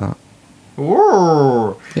 I like that.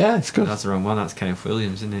 Ooh. Yeah, it's good. That's the wrong one. That's Kenneth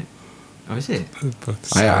Williams, isn't it? Oh, is it?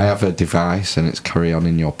 But, I have a device and it's carry on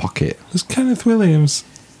in your pocket. There's Kenneth Williams.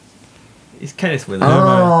 It's Kenneth Williams.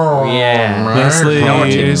 Oh, yeah. right. Leslie No,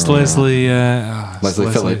 it's- is Leslie.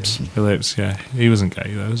 Leslie Phillips. Phillips, yeah. He wasn't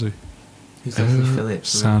gay though, was he? Who's Leslie Phillips?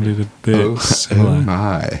 Sounded a bit Oh, similar. oh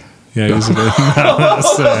my. Yeah, he was a bit. No,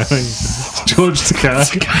 that's George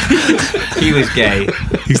Takei. He was gay.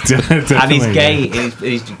 He's definitely. And he's gay.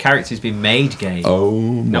 His character's been made gay. Oh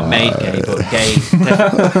Not my. made gay, but gay.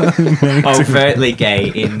 Overtly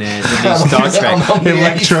gay in the new Star Trek.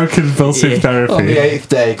 Electroconvulsive Yeah. therapy. On the 8th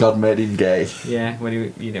day, God made him gay. Yeah,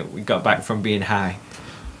 when we got back from being high.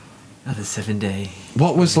 Another 7 day.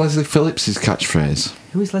 What was Leslie Phillips's catchphrase?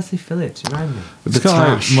 Who is Leslie Phillips? Remind me. He's got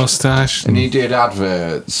like moustache. And he did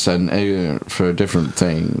adverts and for different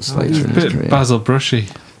things later He's a in his bit career. Basil Brushy.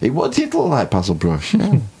 He did look like Basil Brush,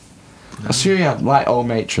 yeah. I'm sure he had, like old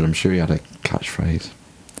matron, I'm sure he had a catchphrase.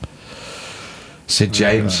 Sid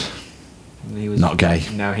James. He was Not gay.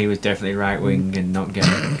 No, he was definitely right wing and not gay.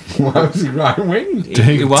 Why was he right wing?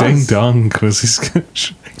 He was. Ding Dong was his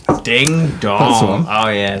catch. Ding That's the dong. one. Oh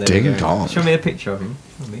yeah, there Ding we go. dong. Show me a picture of him.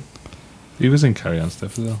 Show me. He was in Carry On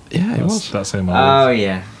Stuff as well. Yeah, he was. That's him. Oh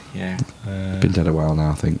yeah, yeah. Been dead a while now,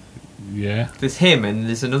 I think. Yeah. There's him and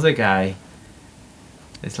there's another guy.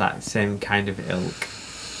 It's like the same kind of ilk.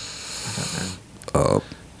 I don't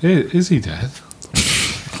know. Is he dead?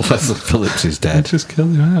 Leslie Phillips is They dead. just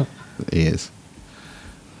killed him out. He is.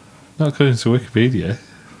 Not according to Wikipedia.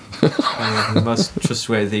 The most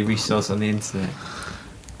trustworthy resource on the internet.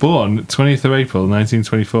 Born 20th of April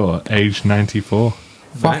 1924, age 94.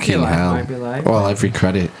 Fucking hell. Might be alive. Well, every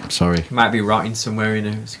credit. Sorry. Might be rotting somewhere in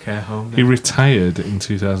a care home. He retired in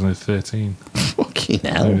 2013. Fucking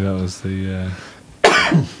Maybe hell. that was the.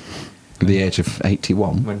 At the age of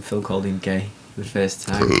 81. When Phil called him gay for the first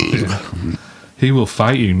time. He will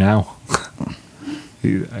fight you now.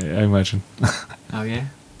 I imagine. Oh yeah?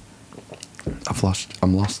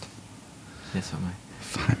 I'm lost. Yes, am I?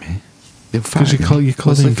 Fight me. You'll fight Because me. you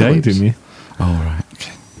called Leslie him gay, Phillips. didn't you? Oh, right.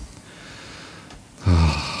 Okay.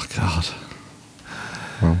 Oh, God.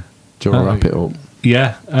 Well, do you want to wrap it up?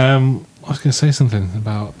 Yeah. I was going to say something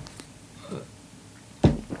about.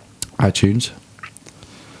 iTunes.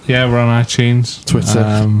 Yeah, we're on iTunes, Twitter.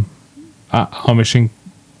 At Amish and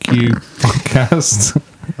Q podcast.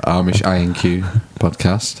 Amish INQ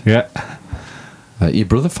podcast. Yeah. Your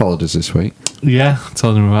brother followed us this week. Yeah,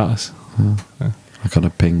 told him about us. I got a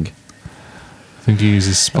ping. I think he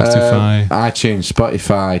uses Spotify. iTunes,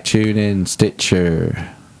 Spotify, TuneIn, Stitcher.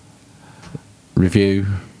 Review.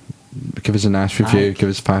 Give us a nice review. Like. Give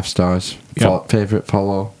us 5 stars. Yep. Favourite,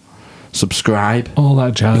 follow. Subscribe. All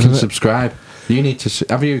that jazz. You can isn't it? subscribe. You need to.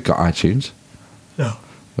 Have you got iTunes? No.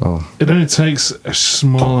 Oh, It only takes a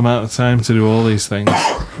small amount of time to do all these things,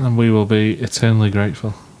 and we will be eternally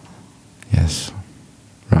grateful. yes.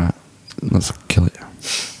 Right. Let's kill it.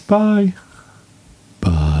 Bye.